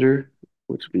the Thunder,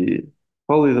 which would be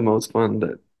probably the most fun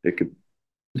that it could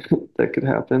that could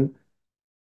happen.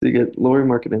 So you get Lauri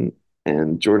Markkanen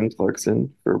and Jordan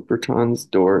Clarkson for Bertans,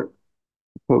 Dort,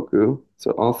 Poku,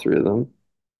 so all three of them,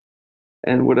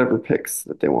 and whatever picks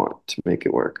that they want to make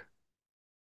it work.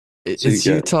 So you Is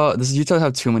get Utah, does Utah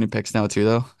have too many picks now too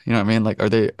though? You know what I mean? Like, are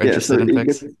they yeah, so interested in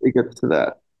picks? it gets to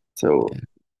that. Yeah. So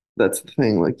that's the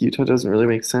thing. Like Utah doesn't really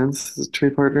make sense as a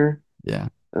trade partner, Yeah.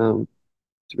 um,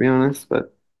 to be honest,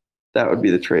 but that would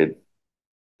be the trade.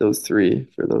 Those three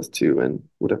for those two and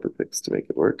whatever picks to make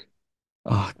it work.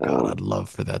 Oh God, Um, I'd love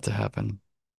for that to happen.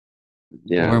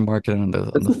 yeah, More marketing on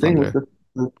the that's the thing with Thunder.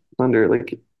 the Thunder.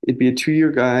 Like it'd be a 2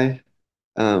 year guy,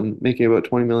 making about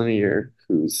 20 million a year,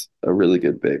 who's a really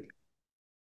good big.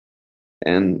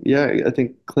 And yeah, I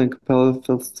think Clint Capella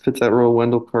fits that role.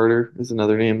 Wendell Carter is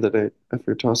another name that if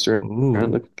you're tossed around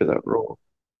Ooh. looking for that role.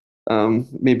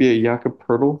 Maybe a Jakob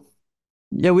Poeltl.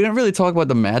 Yeah, we didn't really talk about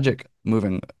the Magic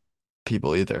moving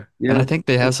people either. And I Yeah, think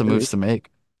they have that's some right. moves to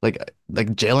make. Like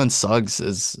Jalen Suggs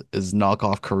is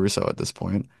knockoff Caruso at this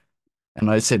point.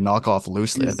 And I say knockoff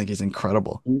loosely. I He's think he's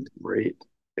incredible. he's great.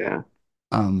 Yeah,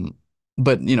 Um,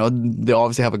 but they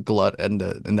obviously have a glut in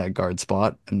that guard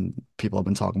spot, and people have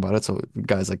been talking about it. So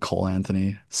guys like Cole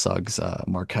Anthony, Suggs,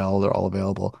 Markel, they're all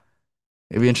available.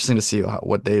 It'd be interesting to see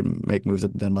what they make moves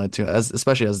at the deadline too,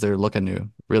 especially as they're looking to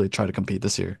really try to compete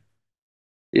this year.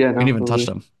 yeah, We no, didn't even touch totally.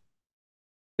 them.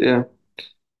 Yeah,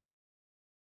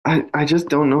 I just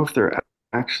don't know if they're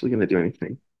actually going to do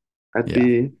anything. I'd Yeah,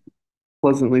 be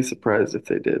pleasantly surprised if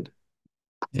they did.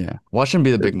 yeah. Watch them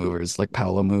be the big movers, like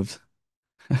Paolo moves.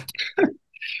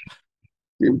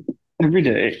 Every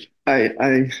day,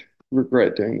 I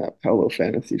regret doing that Paolo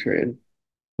fantasy trade.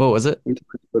 What was it? We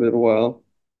talked about it a while.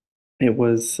 It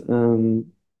was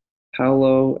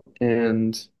Paolo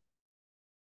and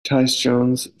Tyus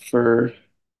Jones for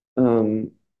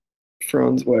um,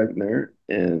 Franz Wagner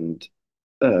and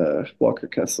Walker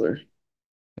Kessler.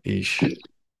 Eesh.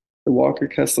 The Walker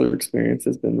Kessler experience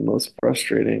has been the most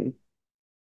frustrating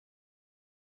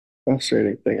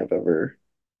thing I've ever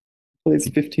plays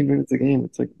 15 minutes a game.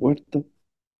 It's like, what the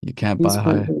You can't who's buy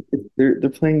playing? high. They're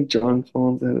playing John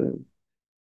Collins at a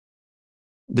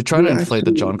They're trying who to inflate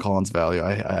the actually John Collins value.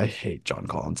 I hate John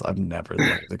Collins. I've never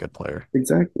thought he was a good player.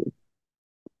 exactly.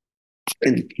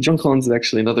 And John Collins is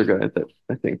actually another guy that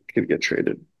I think could get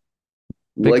traded.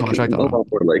 Big Like a contract on him. lot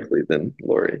more likely than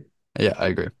Laurie. Yeah, I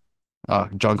agree.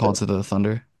 John Yeah. Collins to the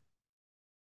Thunder.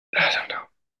 I don't know.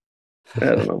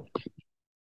 I don't know.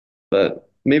 But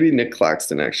maybe Nick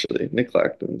Claxton actually. Nick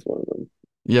Claxton's one of them.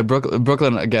 Yeah,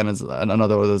 Brooklyn again is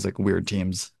another of those like weird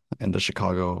teams in the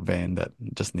Chicago vein that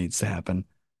just needs to happen.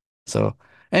 So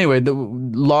anyway,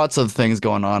 lots of things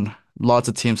going on, lots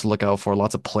of teams to look out for,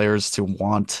 lots of players to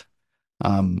want.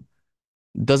 Um,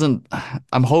 doesn't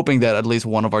I'm hoping that at least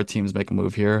one of our teams make a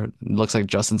move here. It looks like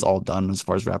Justin's all done as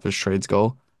far as Raptors trades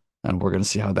go, and we're gonna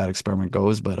see how that experiment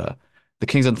goes. But the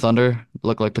Kings and Thunder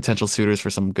look like potential suitors for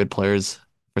some good players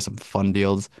for some fun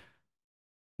deals.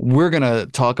 We're gonna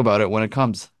talk about it when it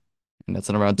comes, and that's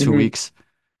in around two Hmm. weeks.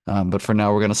 But for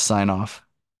now, we're gonna sign off.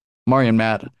 Mari and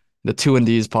Matt, the Two and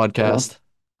D's Wow. podcast.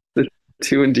 The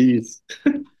two and D's.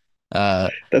 Uh,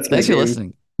 That's my thanks for name.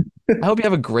 listening. I hope you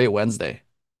have a great Wednesday,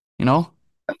 you know,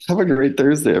 Have a great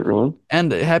Thursday, everyone.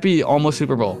 and happy almost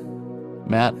Super Bowl,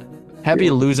 Matt. Happy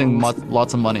Yeah. losing Almost.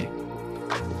 lots of money.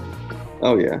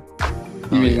 Oh yeah.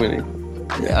 You Oh mean yeah, winning?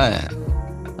 Yeah. yeah.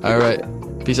 All right,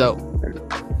 peace out.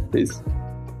 Peace.